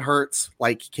Jalen Hurts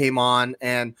came on,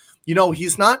 and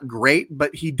he's not great,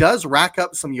 but he does rack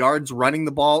up some yards running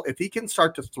the ball. If he can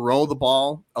start to throw the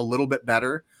ball a little bit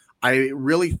better, I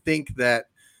really think that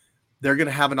they're going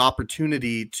to have an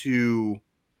opportunity to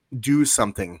do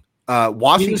something.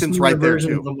 Washington's right there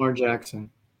too. Lamar Jackson.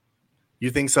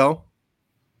 You think so?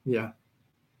 Yeah.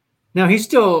 Now he's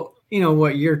still.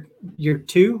 What year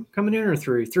 2 coming in or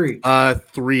 3? 3.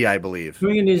 3, I believe.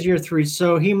 Going into his year 3,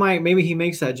 so maybe he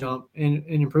makes that jump and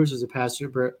improves as a passer.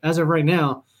 But as of right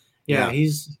now,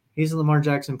 he's a Lamar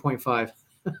Jackson 0.5.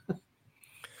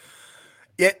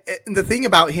 Yeah, the thing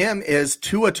about him is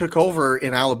Tua took over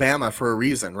in Alabama for a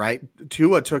reason, right?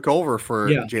 Tua took over for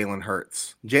Jalen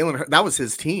Hurts. That was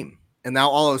his team, and now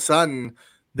all of a sudden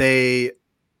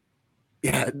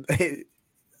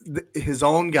his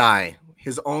own guy,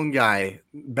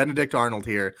 Benedict Arnold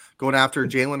here, going after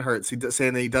Jalen Hurts. He's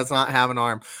saying that he does not have an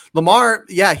arm. Lamar,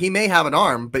 he may have an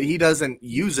arm, but he doesn't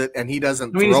use it, and he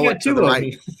doesn't throw it to the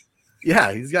right.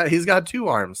 Yeah, he's got 2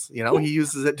 arms. He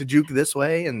uses it to juke this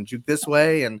way and juke this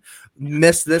way and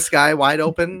miss this guy wide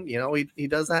open. He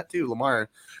does that too. Lamar,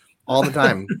 all the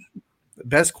time.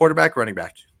 Best quarterback, running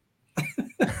back.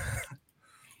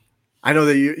 I know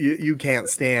that you can't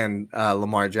stand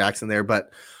Lamar Jackson there, but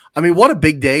I mean, what a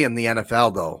big day in the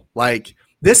NFL, though.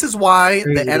 This is why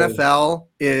the NFL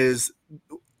is,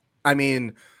 I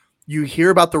mean, you hear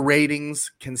about the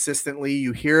ratings consistently.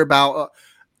 You hear about,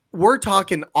 we're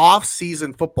talking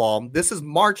off-season football. This is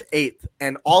March 8th,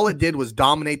 and all it did was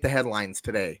dominate the headlines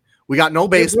today. We got no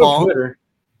baseball.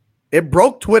 It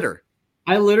broke Twitter.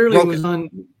 I literally I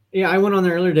went on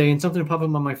there earlier today, and something popped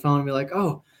up on my phone and be like,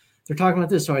 oh, they're talking about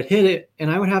this. So I'd hit it,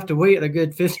 and I would have to wait a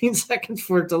good 15 seconds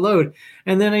for it to load.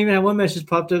 And then I even had one message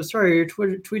popped up. Sorry, your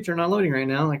tweets are not loading right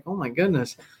now. I'm like, oh my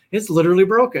goodness, it's literally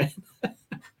broken.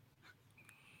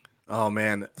 Oh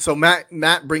man. So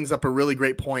Matt brings up a really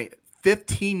great point.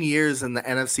 15 years in the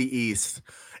NFC East,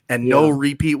 and no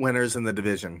repeat winners in the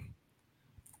division.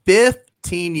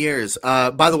 15 years.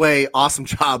 By the way, awesome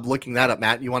job looking that up,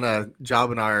 Matt. You want a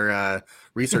job in our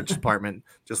research department,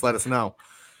 just let us know.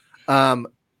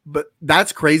 But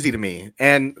that's crazy to me.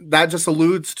 And that just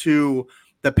alludes to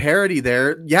the parity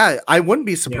there. Yeah, I wouldn't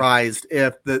be surprised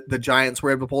if the Giants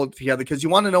were able to pull it together, because you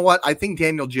want to know what? I think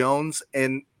Daniel Jones,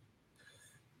 and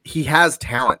he has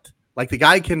talent. Like, the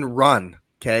guy can run,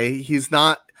 okay? He's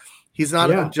not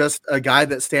just a guy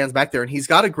that stands back there, and he's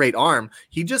got a great arm.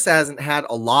 He just hasn't had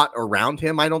a lot around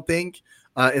him, I don't think,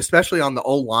 especially on the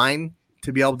O-line,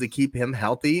 to be able to keep him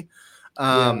healthy.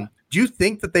 Do you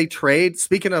think that they trade,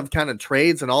 speaking of kind of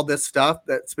trades and all this stuff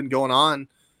that's been going on,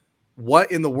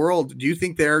 what in the world do you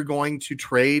think they're going to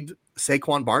trade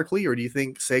Saquon Barkley, or do you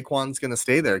think Saquon's going to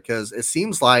stay there? Because it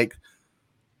seems like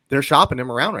they're shopping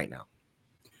him around right now.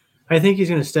 I think he's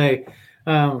going to stay.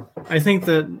 I think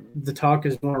that the talk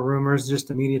is more rumors, just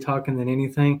the media talking, than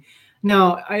anything.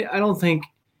 No, I don't think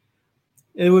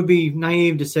it would be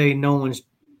naive to say no one's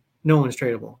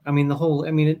tradable. I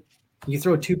mean, you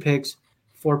throw 2 picks,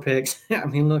 4 picks. I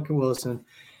mean, look at Wilson.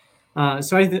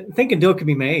 So I think a deal could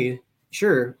be made,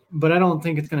 sure, but I don't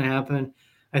think it's going to happen.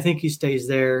 I think he stays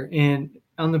there. And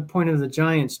on the point of the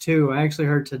Giants too, I actually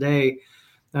heard today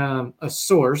a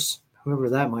source, whoever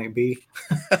that might be,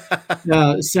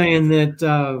 saying that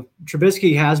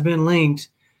Trubisky has been linked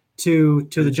to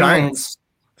the Giants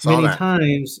many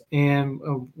times. And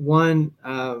one,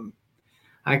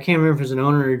 I can't remember if it was an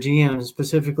owner or GM,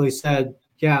 specifically said,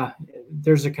 yeah,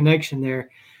 there's a connection there.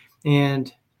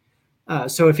 And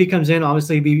so if he comes in,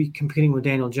 obviously he'd be competing with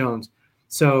Daniel Jones.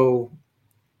 So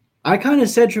I kind of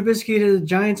said Trubisky to the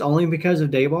Giants only because of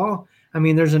Daboll. I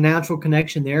mean, there's a natural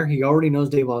connection there. He already knows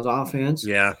Daboll's offense.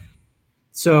 Yeah.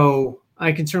 So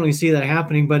I can certainly see that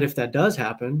happening. But if that does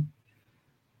happen,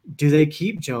 do they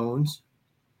keep Jones?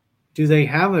 Do they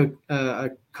have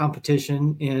a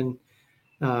competition in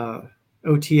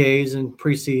OTAs and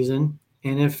preseason?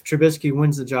 And if Trubisky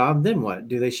wins the job, then what?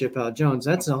 Do they ship out Jones?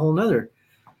 That's a whole nother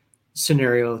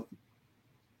scenario.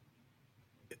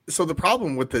 So the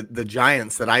problem with the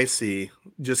Giants that I see,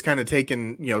 just kind of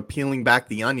peeling back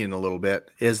the onion a little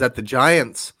bit, is that the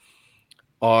Giants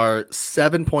are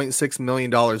 $7.6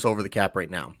 million over the cap right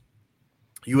now.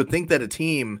 You would think that a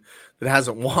team that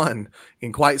hasn't won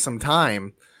in quite some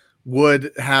time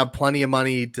would have plenty of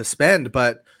money to spend,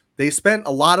 but they spent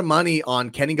a lot of money on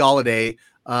Kenny Golladay.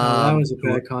 That was a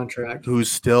bad contract. Who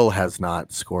still has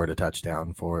not scored a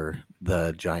touchdown for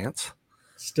the Giants.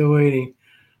 Still waiting.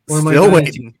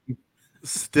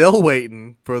 Still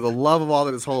waiting for the love of all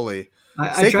that is holy.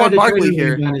 Saquon Barkley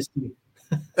here.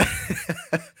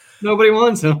 Nobody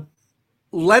wants him.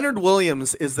 Leonard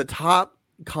Williams is the top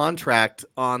contract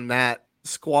on that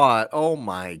squad. Oh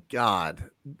my God.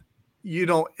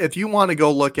 If you want to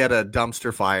go look at a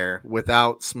dumpster fire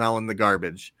without smelling the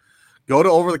garbage, go to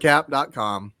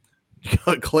overthecap.com,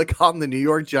 click on the New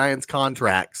York Giants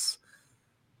contracts.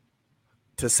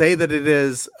 To say that it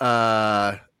is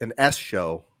an S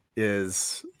show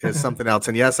is something else.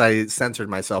 And yes, I censored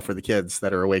myself for the kids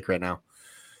that are awake right now.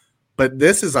 But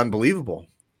this is unbelievable.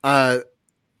 They're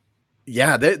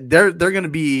going to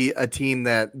be a team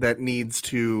that needs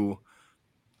to.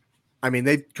 I mean,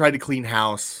 they tried to clean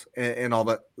house and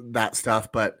all that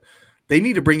stuff, but they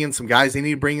need to bring in some guys. They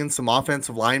need to bring in some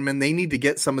offensive linemen. They need to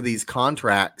get some of these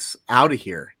contracts out of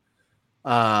here.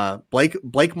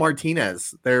 Blake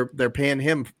Martinez, they're paying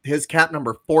him his cap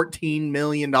number $14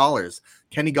 million.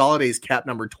 Kenny Galladay's cap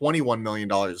number $21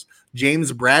 million.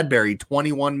 James Bradbury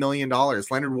 $21 million.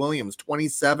 Leonard Williams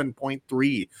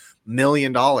 $27.3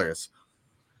 million.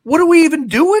 What are we even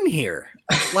doing here?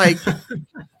 Like,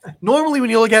 normally when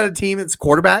you look at a team, it's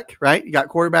quarterback, right? You got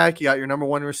quarterback, you got your number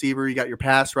one receiver, you got your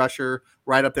pass rusher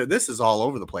right up there. This is all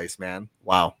over the place, man.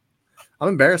 Wow. I'm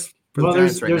embarrassed.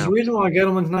 There's a reason why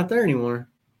Gettleman's not there anymore.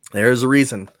 There's a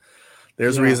reason.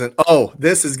 There's a reason. Oh,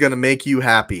 this is going to make you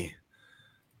happy.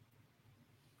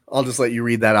 I'll just let you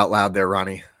read that out loud there,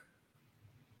 Ronnie.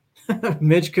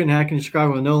 Mitch couldn't hack in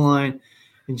Chicago with no line.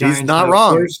 And He's not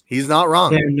wrong. He's not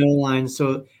wrong. They have no line.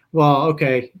 So,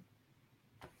 okay.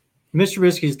 Mr.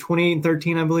 Trubisky's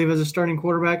 28-13, I believe, as a starting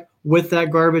quarterback with that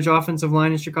garbage offensive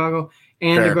line in Chicago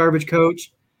and a garbage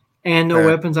coach and no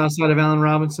weapons outside of Allen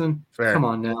Robinson. Come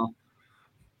on now.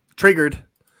 Triggered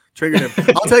him.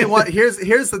 I'll tell you what. Here's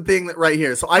the thing that right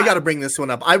here. So I got to bring this one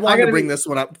up. I want to bring this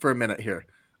one up for a minute here.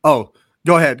 Oh,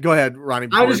 go ahead, Ronnie.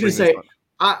 I was just going to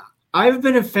say, I've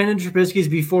been offended Trubisky's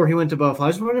before he went to Buffalo.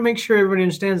 I just want to make sure everybody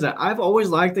understands that. I've always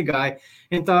liked the guy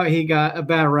and thought he got a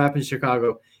bad rap in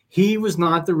Chicago. He was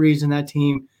not the reason that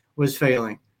team was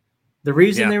failing. The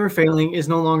reason they were failing is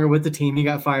no longer with the team. He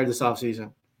got fired this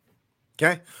offseason.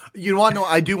 Okay. You want to know,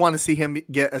 I do want to see him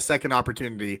get a second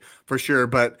opportunity for sure.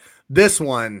 But this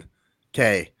one,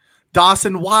 okay.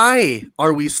 Dawson, why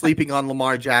are we sleeping on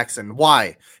Lamar Jackson?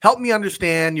 Why? Help me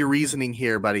understand your reasoning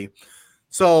here, buddy.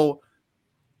 So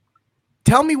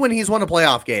tell me when he's won a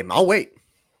playoff game. I'll wait.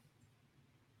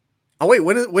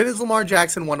 When has Lamar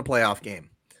Jackson won a playoff game?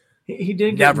 He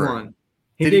did Never. get one.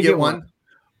 Did he get one?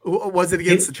 Was it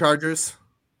against the Chargers?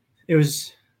 It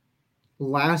was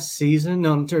last season,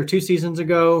 no, or 2 seasons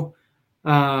ago.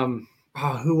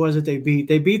 Who was it they beat?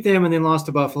 They beat them and then lost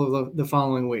to Buffalo the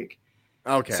following week.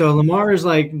 Okay. So Lamar is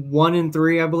like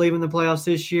 1-3, I believe, in the playoffs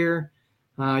this year.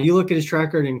 You look at his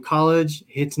track record in college;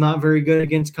 it's not very good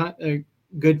against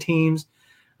good teams.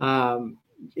 When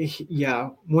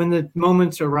the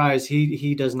moments arise,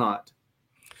 he does not.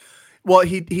 Well,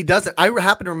 he doesn't. I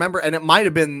happen to remember, and it might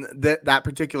have been that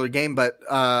particular game, but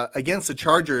against the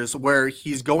Chargers, where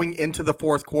he's going into the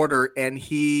fourth quarter and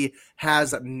he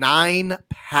has 9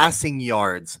 passing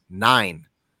yards. 9,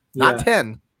 not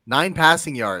 10. 9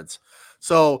 passing yards.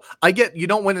 So I get you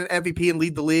don't win an MVP and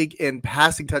lead the league in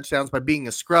passing touchdowns by being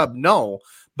a scrub. No,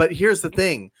 but here's the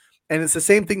thing. And it's the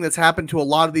same thing that's happened to a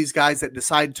lot of these guys that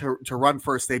decide to run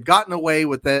first. They've gotten away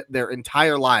with it their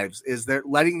entire lives, is they're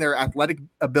letting their athletic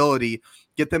ability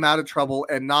get them out of trouble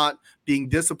and not being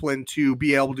disciplined to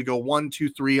be able to go 1, 2,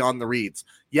 3 on the reads.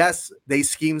 Yes, they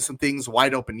scheme some things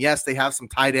wide open. Yes, they have some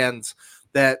tight ends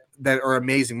that are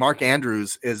amazing. Mark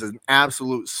Andrews is an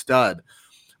absolute stud.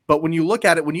 But when you look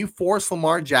at it, when you force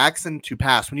Lamar Jackson to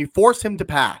pass, when you force him to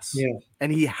pass,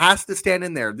 and he has to stand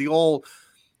in there, the old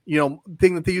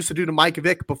thing that they used to do to Mike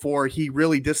Vick before he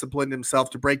really disciplined himself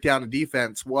to break down a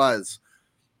defense was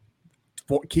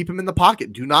keep him in the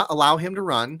pocket. Do not allow him to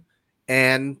run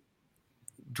and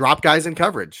drop guys in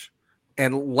coverage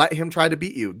and let him try to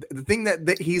beat you. The thing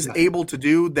that he's able to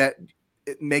do that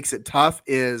it makes it tough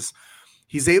is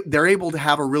they're able to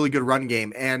have a really good run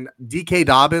game. And DK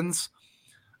Dobbins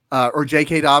or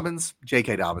J.K. Dobbins.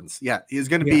 Yeah, he's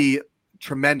going to be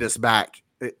tremendous back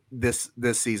this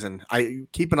season. I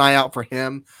keep an eye out for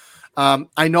him.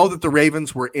 I know that the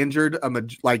Ravens were injured.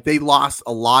 They lost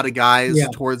a lot of guys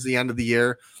towards the end of the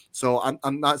year. So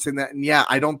I'm not saying that. And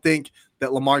I don't think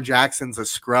that Lamar Jackson's a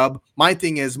scrub. My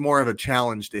thing is more of a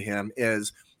challenge to him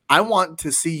is I want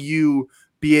to see you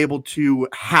be able to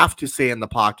have to stay in the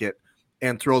pocket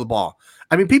and throw the ball.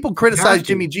 I mean, people criticize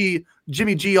Jimmy G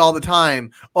all the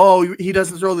time. Oh, he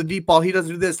doesn't throw the deep ball. He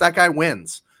doesn't do this. That guy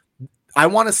wins. I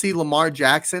want to see Lamar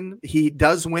Jackson. He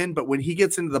does win, but when he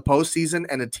gets into the postseason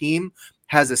and a team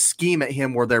has a scheme at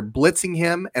him where they're blitzing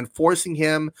him and forcing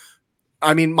him.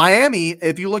 I mean, Miami,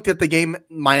 if you looked at the game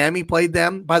Miami played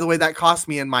them, by the way, that cost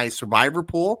me in my survivor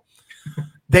pool.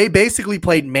 They basically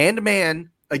played man-to-man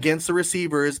against the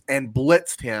receivers and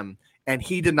blitzed him, and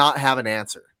he did not have an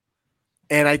answer.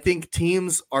 And I think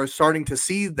teams are starting to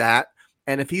see that,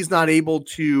 and if he's not able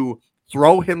to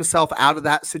throw himself out of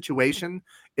that situation,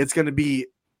 it's going to be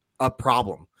a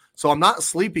problem. So I'm not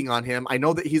sleeping on him. I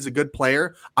know that he's a good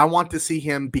player. I want to see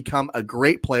him become a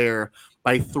great player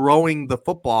by throwing the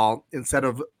football instead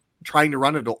of trying to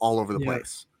run it all over the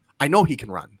place. I know he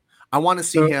can run. I want to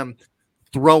see him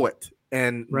throw it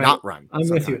and not run. I'm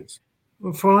sometimes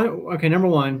with you. Okay, number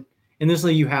one, in this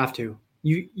league, you have to.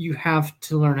 You have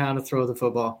to learn how to throw the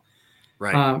football.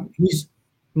 Right. He's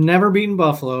never beaten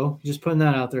Buffalo. Just putting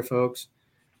that out there, folks.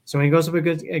 So when he goes up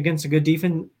against a good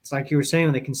defense, like you were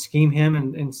saying, they can scheme him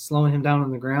and slowing him down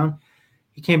on the ground.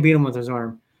 He can't beat him with his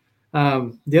arm.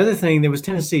 The other thing, there was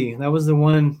Tennessee. That was the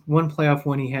one playoff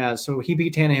win he has. So he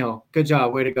beat Tannehill. Good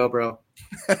job. Way to go, bro.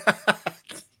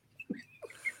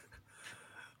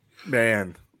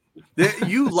 Man,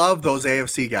 you love those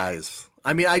AFC guys.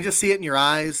 I mean, I just see it in your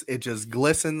eyes. It just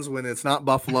glistens when it's not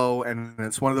Buffalo and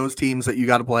it's one of those teams that you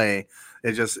got to play.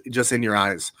 It's just in your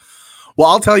eyes. Well,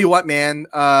 I'll tell you what, man.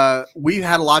 We've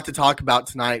had a lot to talk about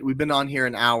tonight. We've been on here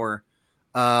an hour.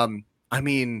 I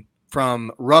mean,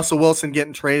 from Russell Wilson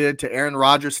getting traded to Aaron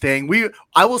Rodgers staying,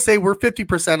 I will say we're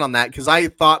 50% on that because I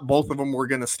thought both of them were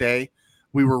going to stay.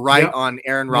 We were right on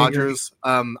Aaron Rodgers.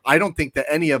 I don't think that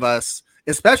any of us,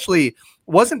 especially,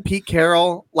 wasn't Pete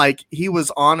Carroll, like he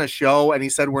was on a show and he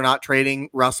said we're not trading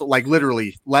Russell, like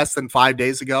literally less than 5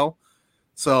 days ago.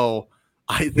 So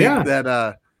I think that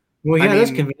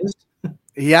that's convinced.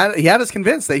 He had us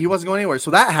convinced that he wasn't going anywhere.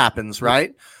 So that happens,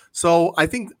 right? So I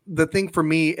think the thing for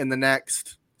me in the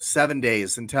next 7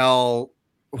 days until,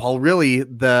 well, really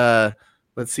the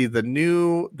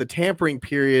tampering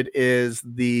period is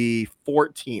the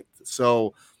 14th.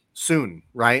 So soon,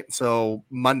 right? So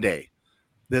Monday,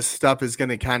 this stuff is going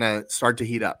to kind of start to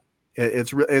heat up.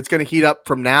 It's going to heat up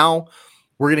from now.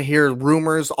 We're going to hear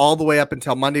rumors all the way up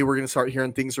until Monday. We're going to start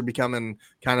hearing things are becoming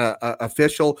kind of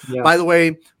official. Yeah. By the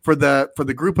way, for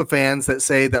the group of fans that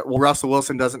say that, well, Russell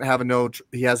Wilson doesn't have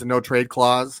he has a no trade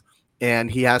clause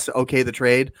and he has to okay the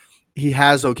trade. He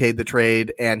has okayed the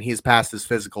trade and he's passed his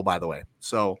physical, by the way.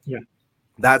 So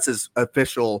that's as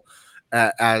official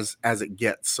as it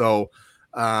gets. So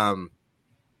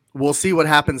we'll see what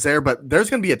happens there, but there's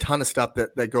going to be a ton of stuff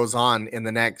that goes on in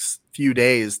the next few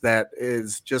days that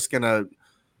is just going to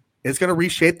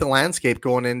reshape the landscape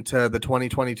going into the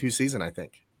 2022 season, I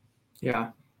think. Yeah,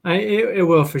 it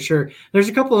will for sure. There's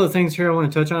a couple of things here I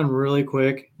want to touch on really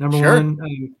quick. Number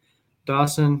one,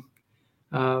 Dawson.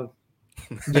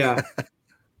 Yeah.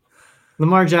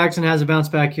 Lamar Jackson has a bounce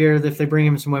back here if they bring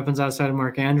him some weapons outside of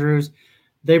Mark Andrews.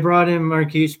 They brought in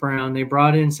Marquise Brown. They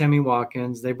brought in Sammy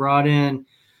Watkins. They brought in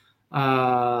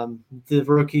the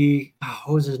rookie.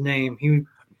 What was his name?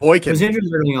 Boykin. Was injured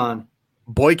early on.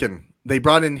 Boykin. They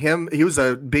brought in him. He was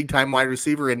a big-time wide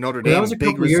receiver in Notre Dame. That was a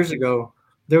couple years ago.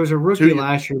 There was a rookie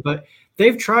last year, but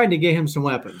they've tried to get him some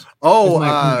weapons.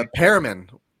 Perriman.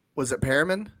 Was it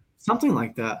Perriman? Something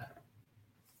like that.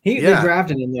 They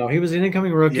drafted him, though. He was an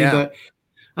incoming rookie, but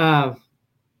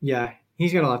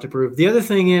he's got a lot to prove. The other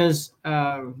thing is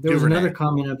there was another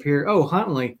comment up here. Oh,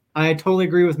 Huntley. I totally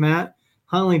agree with Matt.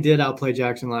 Huntley did outplay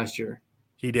Jackson last year.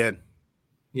 He did.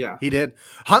 Yeah. He did.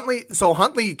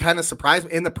 Huntley kind of surprised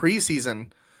me. In the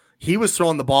preseason, he was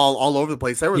throwing the ball all over the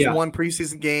place. There was one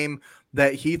preseason game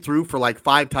that he threw for like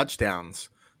 5 touchdowns.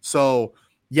 So,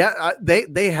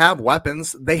 they have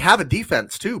weapons. They have a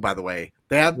defense too, by the way.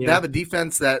 They have a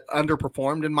defense that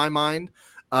underperformed in my mind.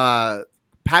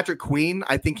 Patrick Queen,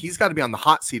 I think he's got to be on the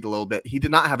hot seat a little bit. He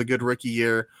did not have a good rookie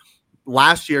year.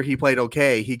 Last year, he played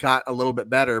okay. He got a little bit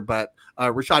better, but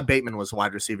Rashad Bateman was a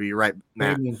wide receiver. You're right,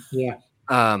 Matt. Yeah.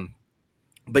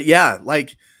 But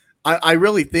I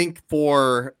really think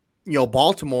for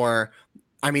Baltimore,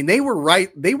 I mean they were right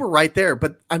there,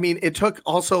 but I mean it took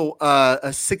also a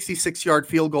 66-yard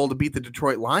field goal to beat the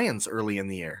Detroit Lions early in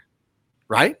the year,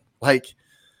 right? Like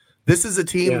this is a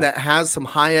team that has some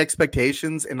high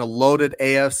expectations in a loaded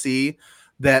AFC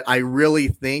that I really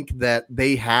think that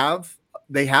they have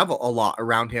a lot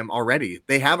around him already.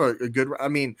 They have a good, I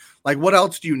mean, like what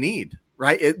else do you need?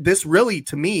 Right. This really,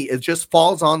 to me, it just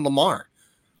falls on Lamar.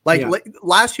 Like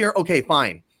last year. Okay,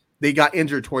 fine. They got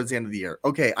injured towards the end of the year.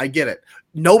 Okay. I get it.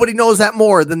 Nobody knows that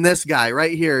more than this guy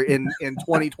right here in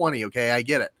 2020. Okay. I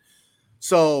get it.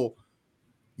 So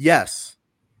yes,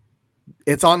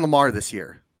 it's on Lamar this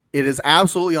year. It is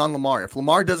absolutely on Lamar. If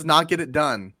Lamar does not get it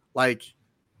done, I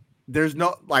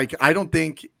don't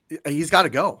think he's got to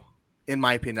go. In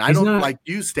my opinion, I don't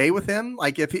do you stay with him?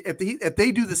 Like if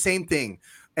they do the same thing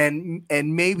and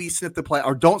maybe sniff the play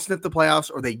or don't sniff the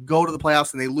playoffs, or they go to the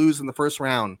playoffs and they lose in the first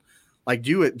round, like do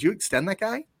you extend that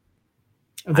guguy?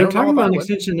 They're talking about an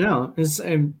extension now.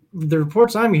 The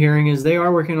reports I'm hearing is they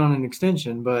are working on an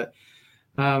extension, but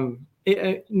now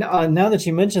that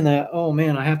you mentioned that, oh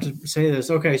man, I have to say this.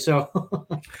 Okay, so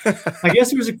I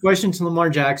guess it was a question to Lamar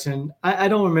Jackson. I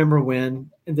don't remember when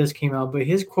this came out, but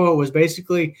his quote was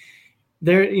basically,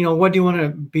 what do you want to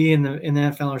be in the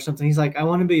NFL or something? He's like, I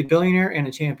want to be a billionaire and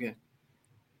a champion.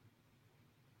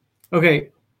 Okay,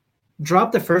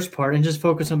 drop the first part and just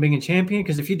focus on being a champion,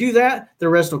 because if you do that, the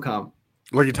rest will come.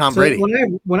 Look at Tom Brady.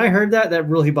 When I heard that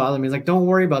really bothered me. It's like, don't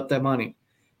worry about that money.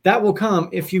 That will come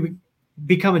if you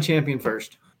become a champion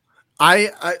first. I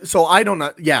don't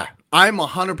know. Yeah, I'm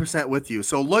 100% with you.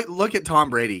 So look at Tom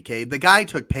Brady. Okay, the guy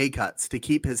took pay cuts to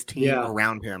keep his team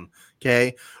around him.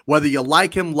 Okay, whether you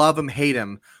like him, love him, hate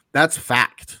him, that's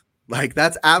fact. Like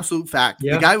that's absolute fact.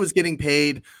 Yeah. The guy was getting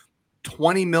paid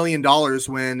 $20 million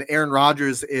when Aaron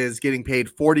Rodgers is getting paid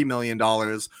 $40 million,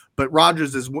 but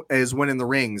Rodgers is winning the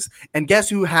rings. And guess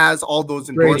who has all those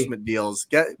endorsement deals?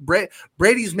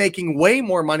 Brady's making way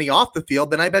more money off the field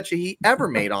than I bet you he ever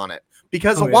made on it.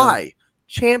 Because of why?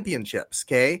 Championships.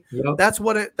 Okay. Yep. That's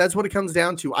what it comes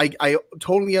down to. I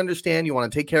totally understand you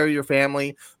want to take care of your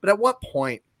family, but at what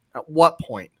point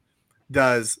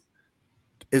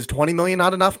is $20 million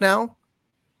not enough now?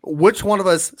 Which one of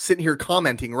us sitting here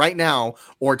commenting right now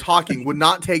or talking would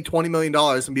not take $20 million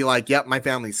and be like, yep, my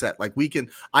family's set. Like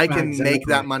I can make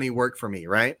that money work for me.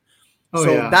 Right.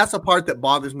 That's the part that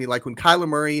bothers me. Like when Kyler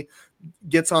Murray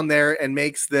gets on there and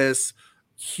makes this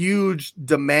huge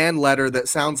demand letter that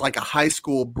sounds like a high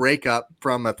school breakup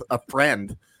from a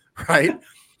friend, right?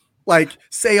 Like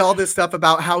say all this stuff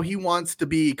about how he wants to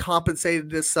be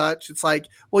compensated as such. It's like,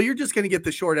 well, you're just going to get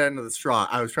the short end of the straw.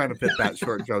 I was trying to fit that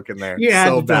short joke in there.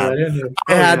 So bad.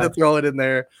 I had to throw it in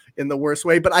there in the worst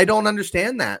way, but I don't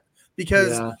understand that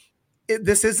because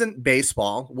this isn't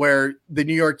baseball where the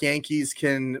New York Yankees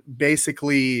can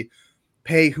basically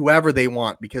pay whoever they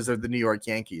want because they're the New York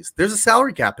Yankees. There's a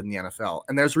salary cap in the NFL,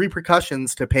 and there's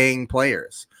repercussions to paying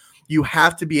players. You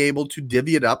have to be able to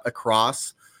divvy it up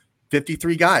across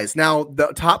 53 guys. Now, the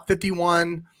top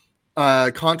 51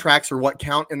 contracts are what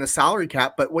count in the salary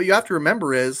cap, but what you have to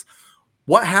remember is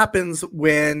what happens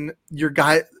when you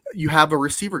have a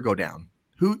receiver go down.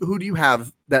 Who do you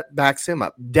have that backs him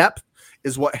up? Depth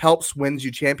is what helps wins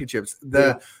you championships.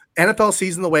 The NFL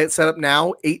season, the way it's set up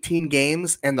now, 18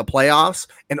 games and the playoffs,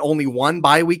 and only one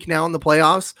bye week now in the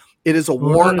playoffs. It is a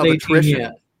war of attrition.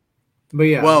 Yet. But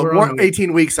yeah, well,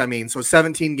 18 weeks, I mean, so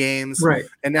 17 games, right?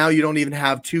 And now you don't even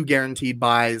have 2 guaranteed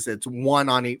buys; it's 1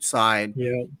 on each side,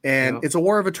 and it's a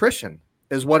war of attrition,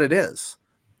 is what it is.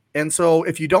 And so,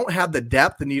 if you don't have the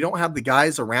depth and you don't have the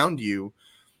guys around you,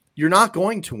 you're not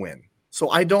going to win. So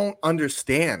I don't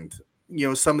understand,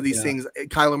 some of these things.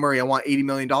 Kyler Murray, I want $80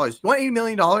 million. You want $80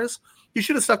 million? You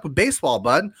should have stuck with baseball,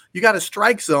 bud. You got a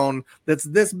strike zone that's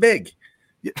this big.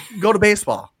 Go to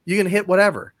baseball. You can hit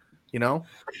whatever.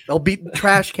 They'll beat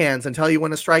trash cans and tell you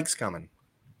when a strike's coming.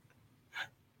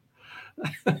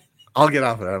 I'll get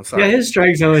off of that. I'm sorry. Yeah, his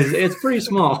strike zone it's pretty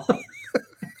small.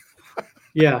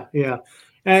 Yeah.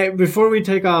 Hey, before we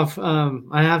take off,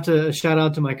 I have to shout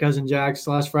out to my cousin Jax.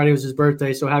 Last Friday was his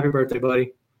birthday, so happy birthday,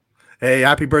 buddy. Hey,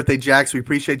 happy birthday, Jax. We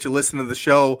appreciate you listening to the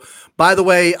show. By the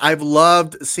way, I've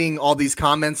loved seeing all these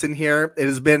comments in here. It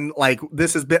has been I think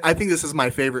this is my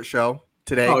favorite show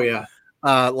today. Oh, yeah.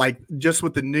 Just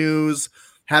with the news,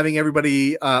 having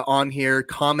everybody on here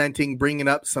commenting, bringing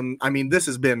up this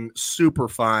has been super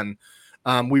fun.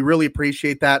 We really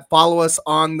appreciate that. Follow us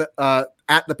on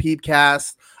at the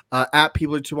Peepcast, at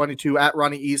Peebler222, at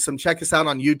Ronnie Easom. Check us out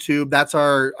on YouTube. That's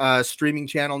our streaming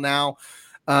channel now.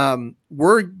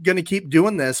 We're going to keep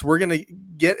doing this. We're going to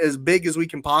get as big as we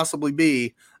can possibly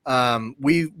be.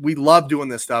 We love doing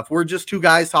this stuff. We're just 2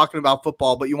 guys talking about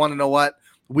football, but you want to know what?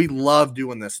 We love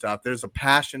doing this stuff. There's a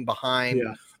passion behind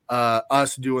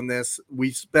us doing this.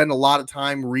 We spend a lot of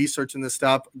time researching this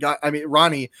stuff.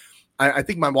 Ronnie, I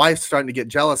think my wife's starting to get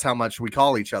jealous how much we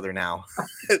call each other now,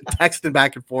 texting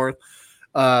back and forth.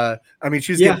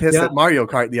 She's getting pissed at Mario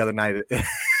Kart the other night.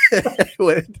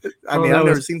 I've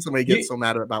never seen somebody get so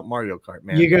mad about Mario Kart,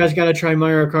 man. You guys got to try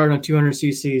Mario Kart on 200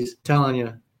 cc's. Telling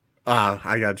you.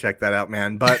 I got to check that out,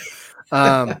 man. But,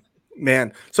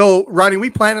 man. So, Ronnie, we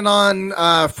planning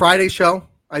on Friday show.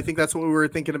 I think that's what we were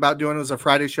thinking about doing. It was a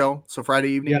Friday show. So Friday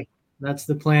evening. Yeah, that's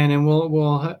the plan. And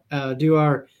we'll do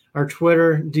our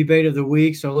Twitter debate of the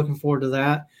week. So looking forward to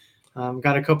that.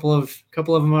 Got a couple of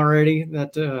them already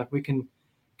that we can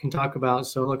talk about.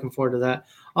 So looking forward to that.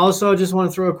 Also, just want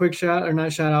to throw a quick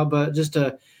not shout out, but just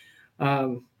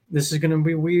this is going to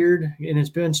be weird and it's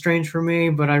been strange for me,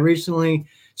 but I recently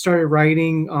started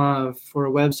writing for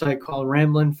a website called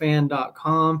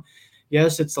ramblinfan.com.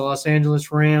 Yes, it's the Los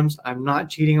Angeles Rams. I'm not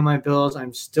cheating on my Bills.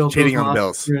 I'm still cheating on the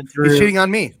Bills. He's cheating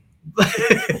on me.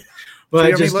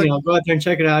 But just go out there and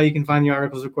check it out. You can find the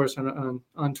articles, of course,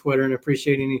 on Twitter, and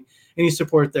appreciate any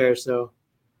support there. So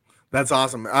that's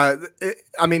awesome.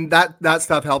 That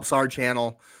stuff helps our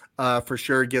channel for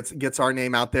sure. Gets our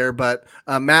name out there. But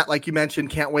Matt, like you mentioned,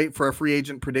 can't wait for a free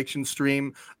agent prediction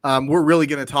stream. We're really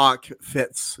going to talk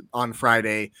fits on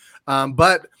Friday.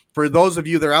 But for those of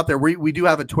you that are out there, we do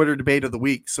have a Twitter debate of the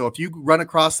week. So if you run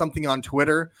across something on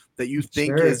Twitter that you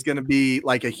think is going to be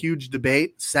like a huge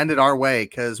debate, send it our way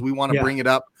because we want to bring it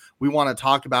up. We want to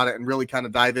talk about it and really kind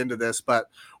of dive into this. But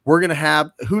we're going to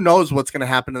have, who knows what's going to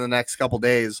happen in the next couple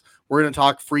days. We're going to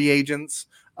talk free agents.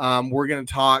 We're going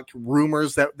to talk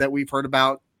rumors that we've heard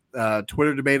about,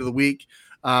 Twitter debate of the week.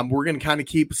 We're going to kind of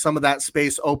keep some of that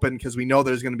space open because we know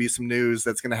there's going to be some news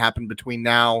that's going to happen between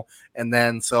now and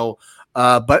then. So,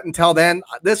 but until then,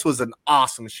 this was an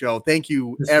awesome show. Thank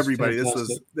you, everybody.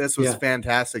 This was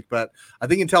fantastic. But I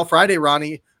think until Friday,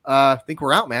 Ronnie, I think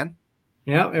we're out, man.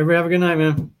 Yeah. Everybody have a good night,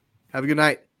 man. Have a good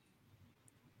night.